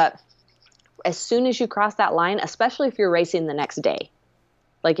budget. But as soon as you cross that line, especially if you're racing the next day,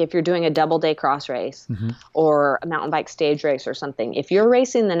 like if you're doing a double day cross race or a mountain bike stage race or something, if you're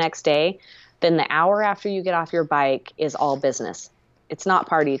racing the next day, then the hour after you get off your bike is all business. It's not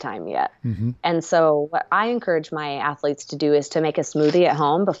party time yet. Mm-hmm. And so what I encourage my athletes to do is to make a smoothie at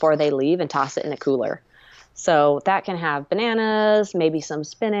home before they leave and toss it in a cooler. So that can have bananas, maybe some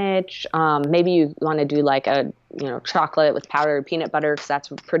spinach. Maybe you want to do like a, chocolate with powdered peanut butter, because that's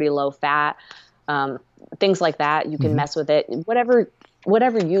pretty low fat. Things like that. You can mess with it. Whatever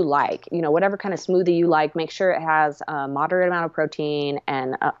you like, whatever kind of smoothie you like, make sure it has a moderate amount of protein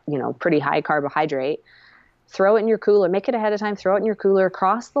and, pretty high carbohydrate. throw it in your cooler, make it ahead of time, throw it in your cooler,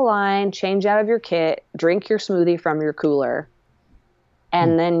 cross the line, change out of your kit, drink your smoothie from your cooler.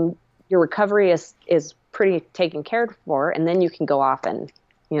 And then your recovery is pretty taken care for. And then you can go off and,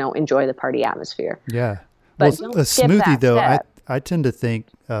 enjoy the party atmosphere. Yeah. But well, a smoothie though, I tend to think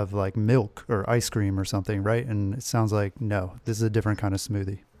of like milk or ice cream or something, right? And it sounds like, no, this is a different kind of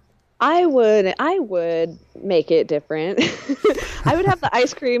smoothie. I would make it different. I would have the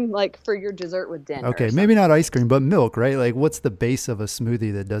ice cream like for your dessert with dinner. Okay, maybe not ice cream, but milk, right? Like what's the base of a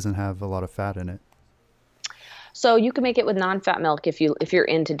smoothie that doesn't have a lot of fat in it? So you can make it with non-fat milk if you're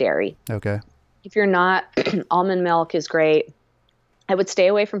into dairy. Okay. If you're not, almond milk is great. I would stay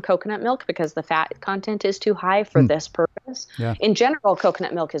away from coconut milk because the fat content is too high for this purpose. Yeah. In general,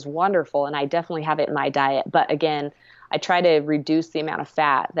 coconut milk is wonderful, and I definitely have it in my diet. But again, I try to reduce the amount of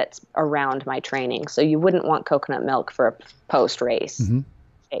fat that's around my training. So you wouldn't want coconut milk for a post-race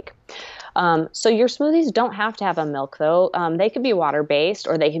shake. So your smoothies don't have to have a milk, though. They could be water-based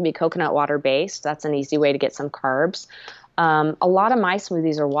or they can be coconut water-based. That's an easy way to get some carbs. A lot of my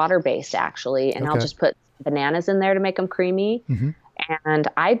smoothies are water-based, actually, and I'll just put bananas in there to make them creamy. And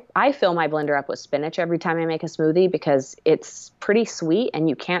I fill my blender up with spinach every time I make a smoothie because it's pretty sweet and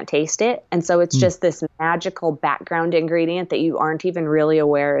you can't taste it. And so it's just this magical background ingredient that you aren't even really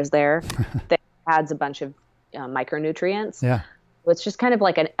aware is there that adds a bunch of micronutrients. Yeah. So it's just kind of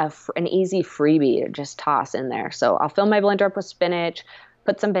like an easy freebie to just toss in there. So I'll fill my blender up with spinach,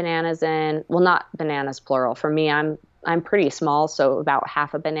 put some bananas in. Well, not bananas plural. For me, I'm pretty small, so about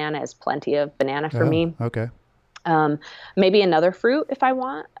half a banana is plenty of banana for me. Okay. Maybe another fruit if I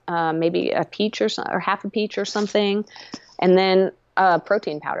want, maybe a peach or half a peach or something. And then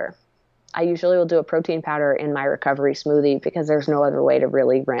protein powder. I usually will do a protein powder in my recovery smoothie because there's no other way to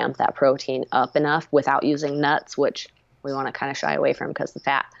really ramp that protein up enough without using nuts, which we want to kind of shy away from because of the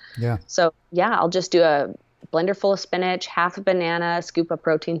fat. Yeah. So yeah, I'll just do a blender full of spinach, half a banana, scoop of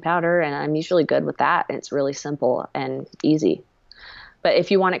protein powder, and I'm usually good with that. And it's really simple and easy. But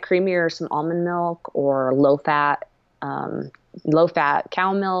if you want it creamier, some almond milk or low-fat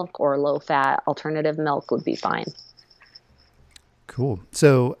cow milk or low-fat alternative milk would be fine. Cool.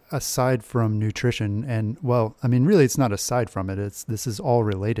 So aside from nutrition and, well, I mean, really it's not aside from it. This is all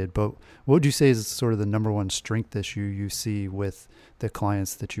related, but what would you say is sort of the number one strength issue you see with the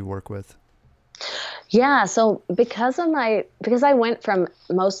clients that you work with? Yeah. So because I went from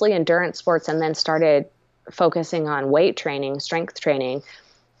mostly endurance sports and then started focusing on weight training, strength training,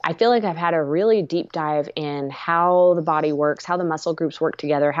 I feel like I've had a really deep dive in how the body works, how the muscle groups work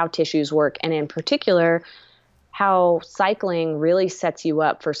together, how tissues work, and in particular, how cycling really sets you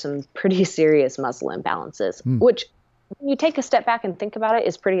up for some pretty serious muscle imbalances, which when you take a step back and think about it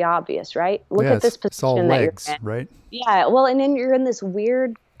is pretty obvious, right? Look at this position it's all legs, that you're in. Right? Yeah. Well, and then you're in this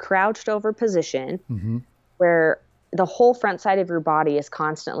weird crouched over position where the whole front side of your body is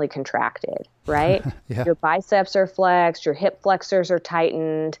constantly contracted, right? Yeah. Your biceps are flexed, your hip flexors are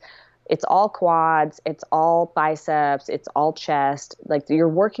tightened. It's all quads, it's all biceps, it's all chest. Like you're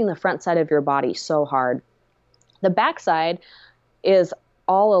working the front side of your body so hard. The back side is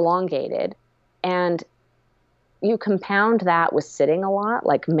all elongated, and you compound that with sitting a lot,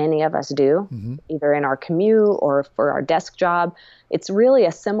 like many of us do, either in our commute or for our desk job. It's really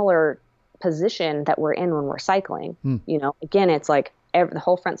a similar position that we're in when we're cycling. Again, it's like the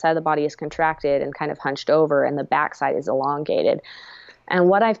whole front side of the body is contracted and kind of hunched over, and the back side is elongated. And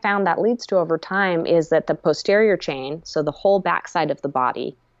what I found that leads to over time is that the posterior chain, so the whole back side of the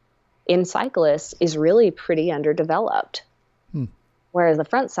body, in cyclists is really pretty underdeveloped. Whereas the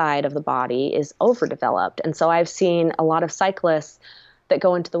front side of the body is overdeveloped. And so I've seen a lot of cyclists that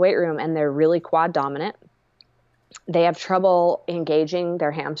go into the weight room and they're really quad dominant. They have trouble engaging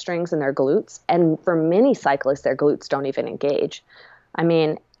their hamstrings and their glutes. And for many cyclists, their glutes don't even engage. I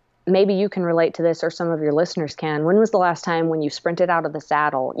mean, maybe you can relate to this or some of your listeners can. When was the last time when you sprinted out of the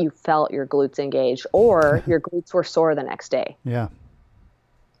saddle, you felt your glutes engaged or your glutes were sore the next day? Yeah.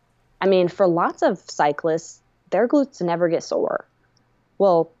 I mean, for lots of cyclists, their glutes never get sore.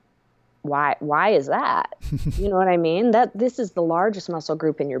 Well, why is that? You know what I mean? This is the largest muscle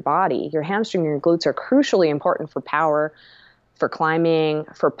group in your body. Your hamstring and your glutes are crucially important for power, for climbing,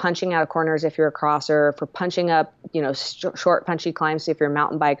 for punching out of corners if you're a crosser, for punching up, short punchy climbs if you're a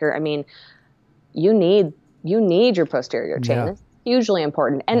mountain biker. I mean, you need your posterior chain. Yeah. It's hugely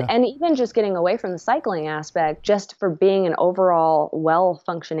important. And even just getting away from the cycling aspect, just for being an overall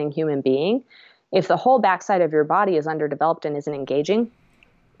well-functioning human being, if the whole backside of your body is underdeveloped and isn't engaging,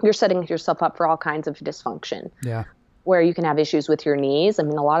 you're setting yourself up for all kinds of dysfunction. Yeah. Where you can have issues with your knees. I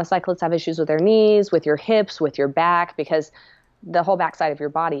mean, a lot of cyclists have issues with their knees, with your hips, with your back, because the whole backside of your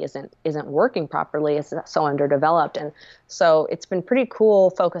body isn't working properly. It's so underdeveloped. And so it's been pretty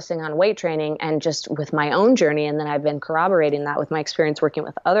cool focusing on weight training and just with my own journey. And then I've been corroborating that with my experience working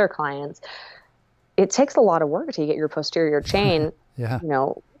with other clients. It takes a lot of work to get your posterior chain,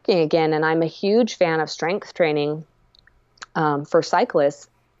 working again. And I'm a huge fan of strength training for cyclists,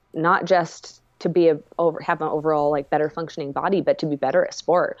 not just to have an overall like better functioning body, but to be better at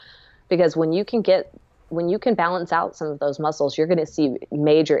sport. Because when you can balance out some of those muscles, you're going to see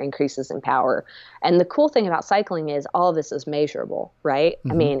major increases in power. And the cool thing about cycling is all of this is measurable, right?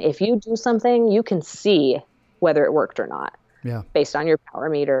 Mm-hmm. I mean, if you do something, you can see whether it worked or not, based on your power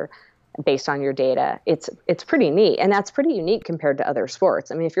meter, based on your data. It's pretty neat. And that's pretty unique compared to other sports.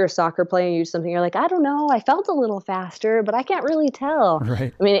 I mean, if you're a soccer player and you do something, you're like, I don't know, I felt a little faster, but I can't really tell.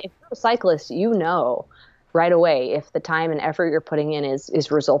 Right. I mean, if you're a cyclist, you know right away if the time and effort you're putting in is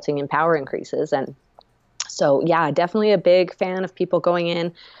resulting in power increases. And so, definitely a big fan of people going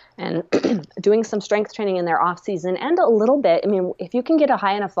in and doing some strength training in their off season and a little bit. I mean, if you can get a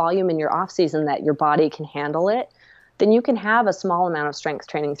high enough volume in your off season that your body can handle it, then you can have a small amount of strength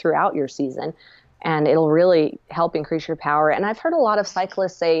training throughout your season, and it'll really help increase your power. And I've heard a lot of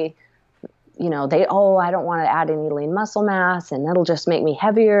cyclists say, I don't want to add any lean muscle mass, and that'll just make me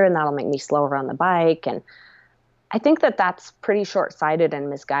heavier, and that'll make me slower on the bike. And I think that that's pretty short-sighted and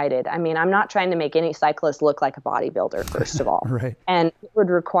misguided. I mean, I'm not trying to make any cyclist look like a bodybuilder, first of all. Right. And it would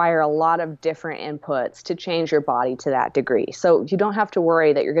require a lot of different inputs to change your body to that degree. So you don't have to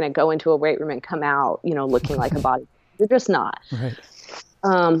worry that you're going to go into a weight room and come out, looking like a bodybuilder. You're just not.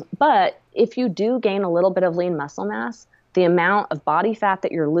 Right. But if you do gain a little bit of lean muscle mass, the amount of body fat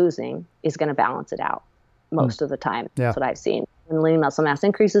that you're losing is going to balance it out most of the time. That's what I've seen. When lean muscle mass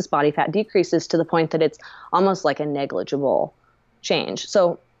increases, body fat decreases to the point that it's almost like a negligible change.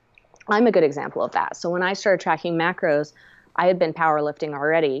 So I'm a good example of that. So when I started tracking macros, I had been powerlifting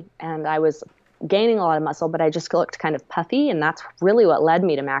already, and I was gaining a lot of muscle, but I just looked kind of puffy. And that's really what led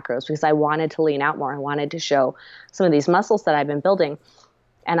me to macros, because I wanted to lean out more. I wanted to show some of these muscles that I've been building.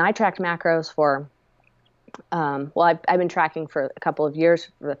 And I tracked macros for, I've been tracking for a couple of years,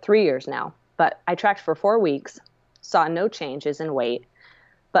 for 3 years now, but I tracked for 4 weeks, saw no changes in weight.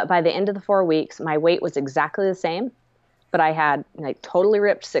 But by the end of the 4 weeks, my weight was exactly the same, but I had like totally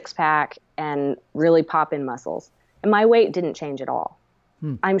ripped six pack and really pop in muscles. And my weight didn't change at all.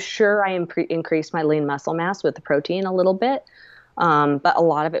 I'm sure I increased my lean muscle mass with the protein a little bit, but a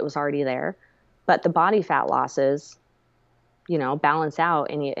lot of it was already there. But the body fat losses, balance out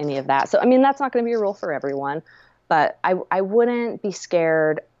any of that. So, I mean, that's not going to be a rule for everyone, but I wouldn't be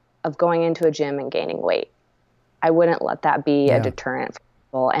scared of going into a gym and gaining weight. I wouldn't let that be a deterrent for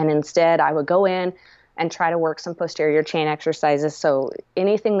people. And instead, I would go in and try to work some posterior chain exercises. So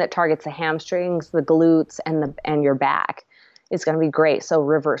anything that targets the hamstrings, the glutes, and your back is going to be great. So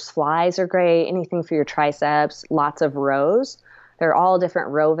reverse flies are great. Anything for your triceps, lots of rows. They're all different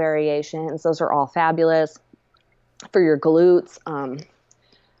row variations. Those are all fabulous. For your glutes,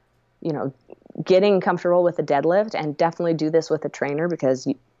 getting comfortable with the deadlift, and definitely do this with a trainer, because,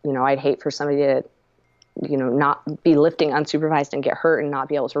 I'd hate for somebody to, not be lifting unsupervised and get hurt and not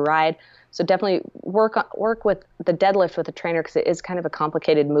be able to ride. So definitely work with the deadlift with a trainer, because it is kind of a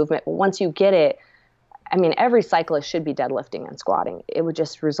complicated movement. But once you get it, I mean, every cyclist should be deadlifting and squatting. It would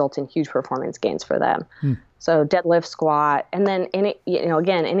just result in huge performance gains for them. So deadlift, squat, and then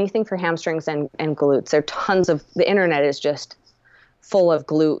anything for hamstrings and glutes. There are tons of, the internet is just full of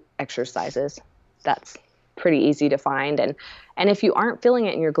glute exercises. That's pretty easy to find. And if you aren't feeling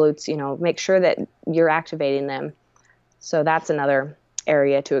it in your glutes, make sure that you're activating them. So that's another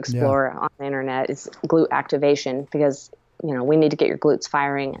area to explore on the internet, is glute activation, because we need to get your glutes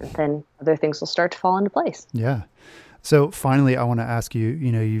firing, and then other things will start to fall into place. Yeah. So finally, I want to ask you,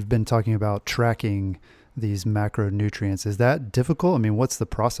 you've been talking about tracking these macronutrients. Is that difficult? I mean, what's the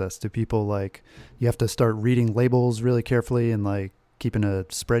process? Do people you have to start reading labels really carefully and keeping a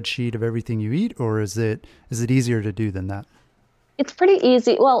spreadsheet of everything you eat, or is it easier to do than that? It's pretty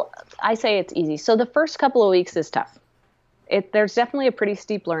easy. Well, I say it's easy. So the first couple of weeks is tough. There's definitely a pretty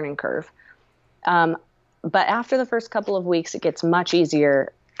steep learning curve. But after the first couple of weeks, it gets much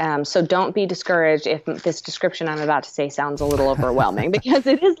easier. So don't be discouraged if this description I'm about to say sounds a little overwhelming, because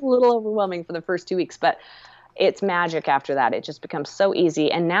it is a little overwhelming for the first 2 weeks, but it's magic after that. It just becomes so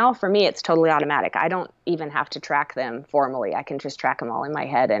easy. And now for me, it's totally automatic. I don't even have to track them formally. I can just track them all in my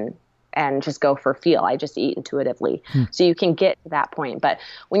head and just go for feel. I just eat intuitively. So you can get to that point. But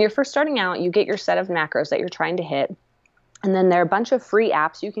when you're first starting out, you get your set of macros that you're trying to hit. And then there are a bunch of free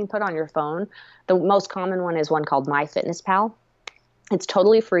apps you can put on your phone. The most common one is one called MyFitnessPal. It's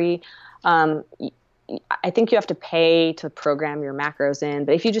totally free. I think you have to pay to program your macros in,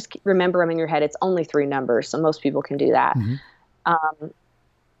 but if you just remember them in your head, it's only 3 numbers. So most people can do that.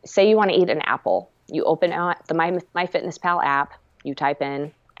 Say you want to eat an apple. You open out the MyFitnessPal app, you type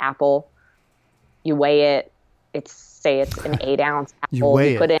in apple, you weigh it. Say it's an 8-ounce apple. You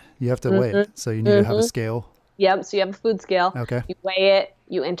weigh it. You have to weigh it. So you need to have a scale. Yep. So you have a food scale. Okay. You weigh it,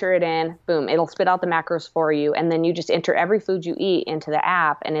 you enter it in, boom, it'll spit out the macros for you. And then you just enter every food you eat into the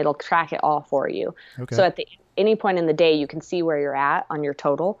app and it'll track it all for you. Okay. So at any point in the day, you can see where you're at on your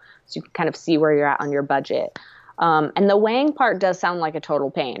total. So you can kind of see where you're at on your budget. And the weighing part does sound like a total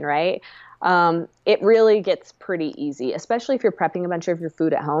pain, right? It really gets pretty easy, especially if you're prepping a bunch of your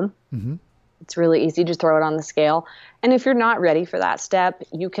food at home. It's really easy to throw it on the scale. And if you're not ready for that step,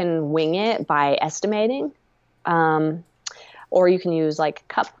 you can wing it by estimating. Or you can use like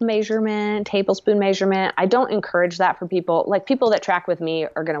cup measurement, tablespoon measurement. I don't encourage that for people. Like people that track with me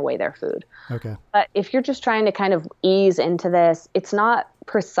are going to weigh their food. Okay. But if you're just trying to kind of ease into this, it's not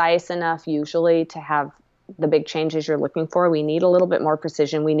precise enough usually to have the big changes you're looking for. We need a little bit more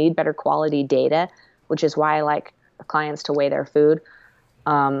precision. We need better quality data, which is why I like the clients to weigh their food.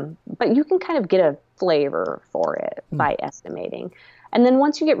 But you can kind of get a flavor for it by estimating. And then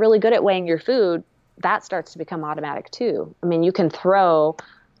once you get really good at weighing your food, that starts to become automatic too. I mean, you can throw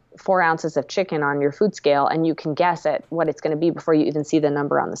 4 ounces of chicken on your food scale and you can guess at what it's going to be before you even see the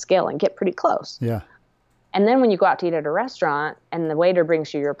number on the scale and get pretty close. Yeah. And then when you go out to eat at a restaurant and the waiter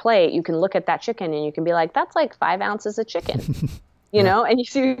brings you your plate, you can look at that chicken and you can be like, that's like 5 ounces of chicken, you know, and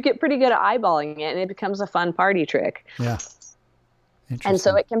you get pretty good at eyeballing it and it becomes a fun party trick. Yeah. And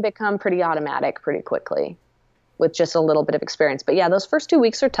so it can become pretty automatic pretty quickly with just a little bit of experience. But yeah, those first 2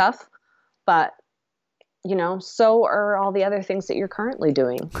 weeks are tough, but you know, so are all the other things that you're currently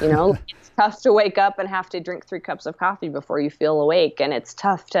doing. You know, it's tough to wake up and have to drink 3 cups of coffee before you feel awake. And it's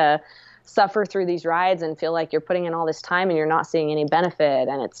tough to suffer through these rides and feel like you're putting in all this time and you're not seeing any benefit.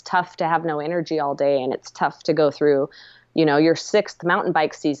 And it's tough to have no energy all day. And it's tough to go through, you know, your 6th mountain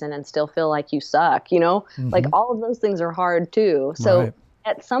bike season and still feel like you suck, you know, like all of those things are hard too. So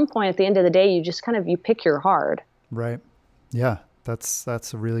at some point at the end of the day, you just kind of, you pick your hard. Right. Yeah.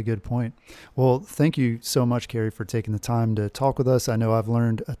 That's a really good point. Well, thank you so much, Carrie, for taking the time to talk with us. I know I've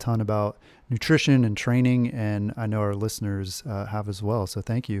learned a ton about nutrition and training, and I know our listeners have as well. So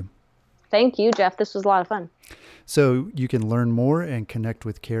thank you. Thank you, Jeff. This was a lot of fun. So you can learn more and connect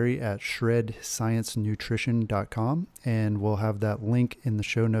with Carrie at shredsciencenutrition.com, and we'll have that link in the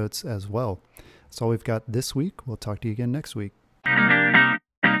show notes as well. That's all we've got this week. We'll talk to you again next week.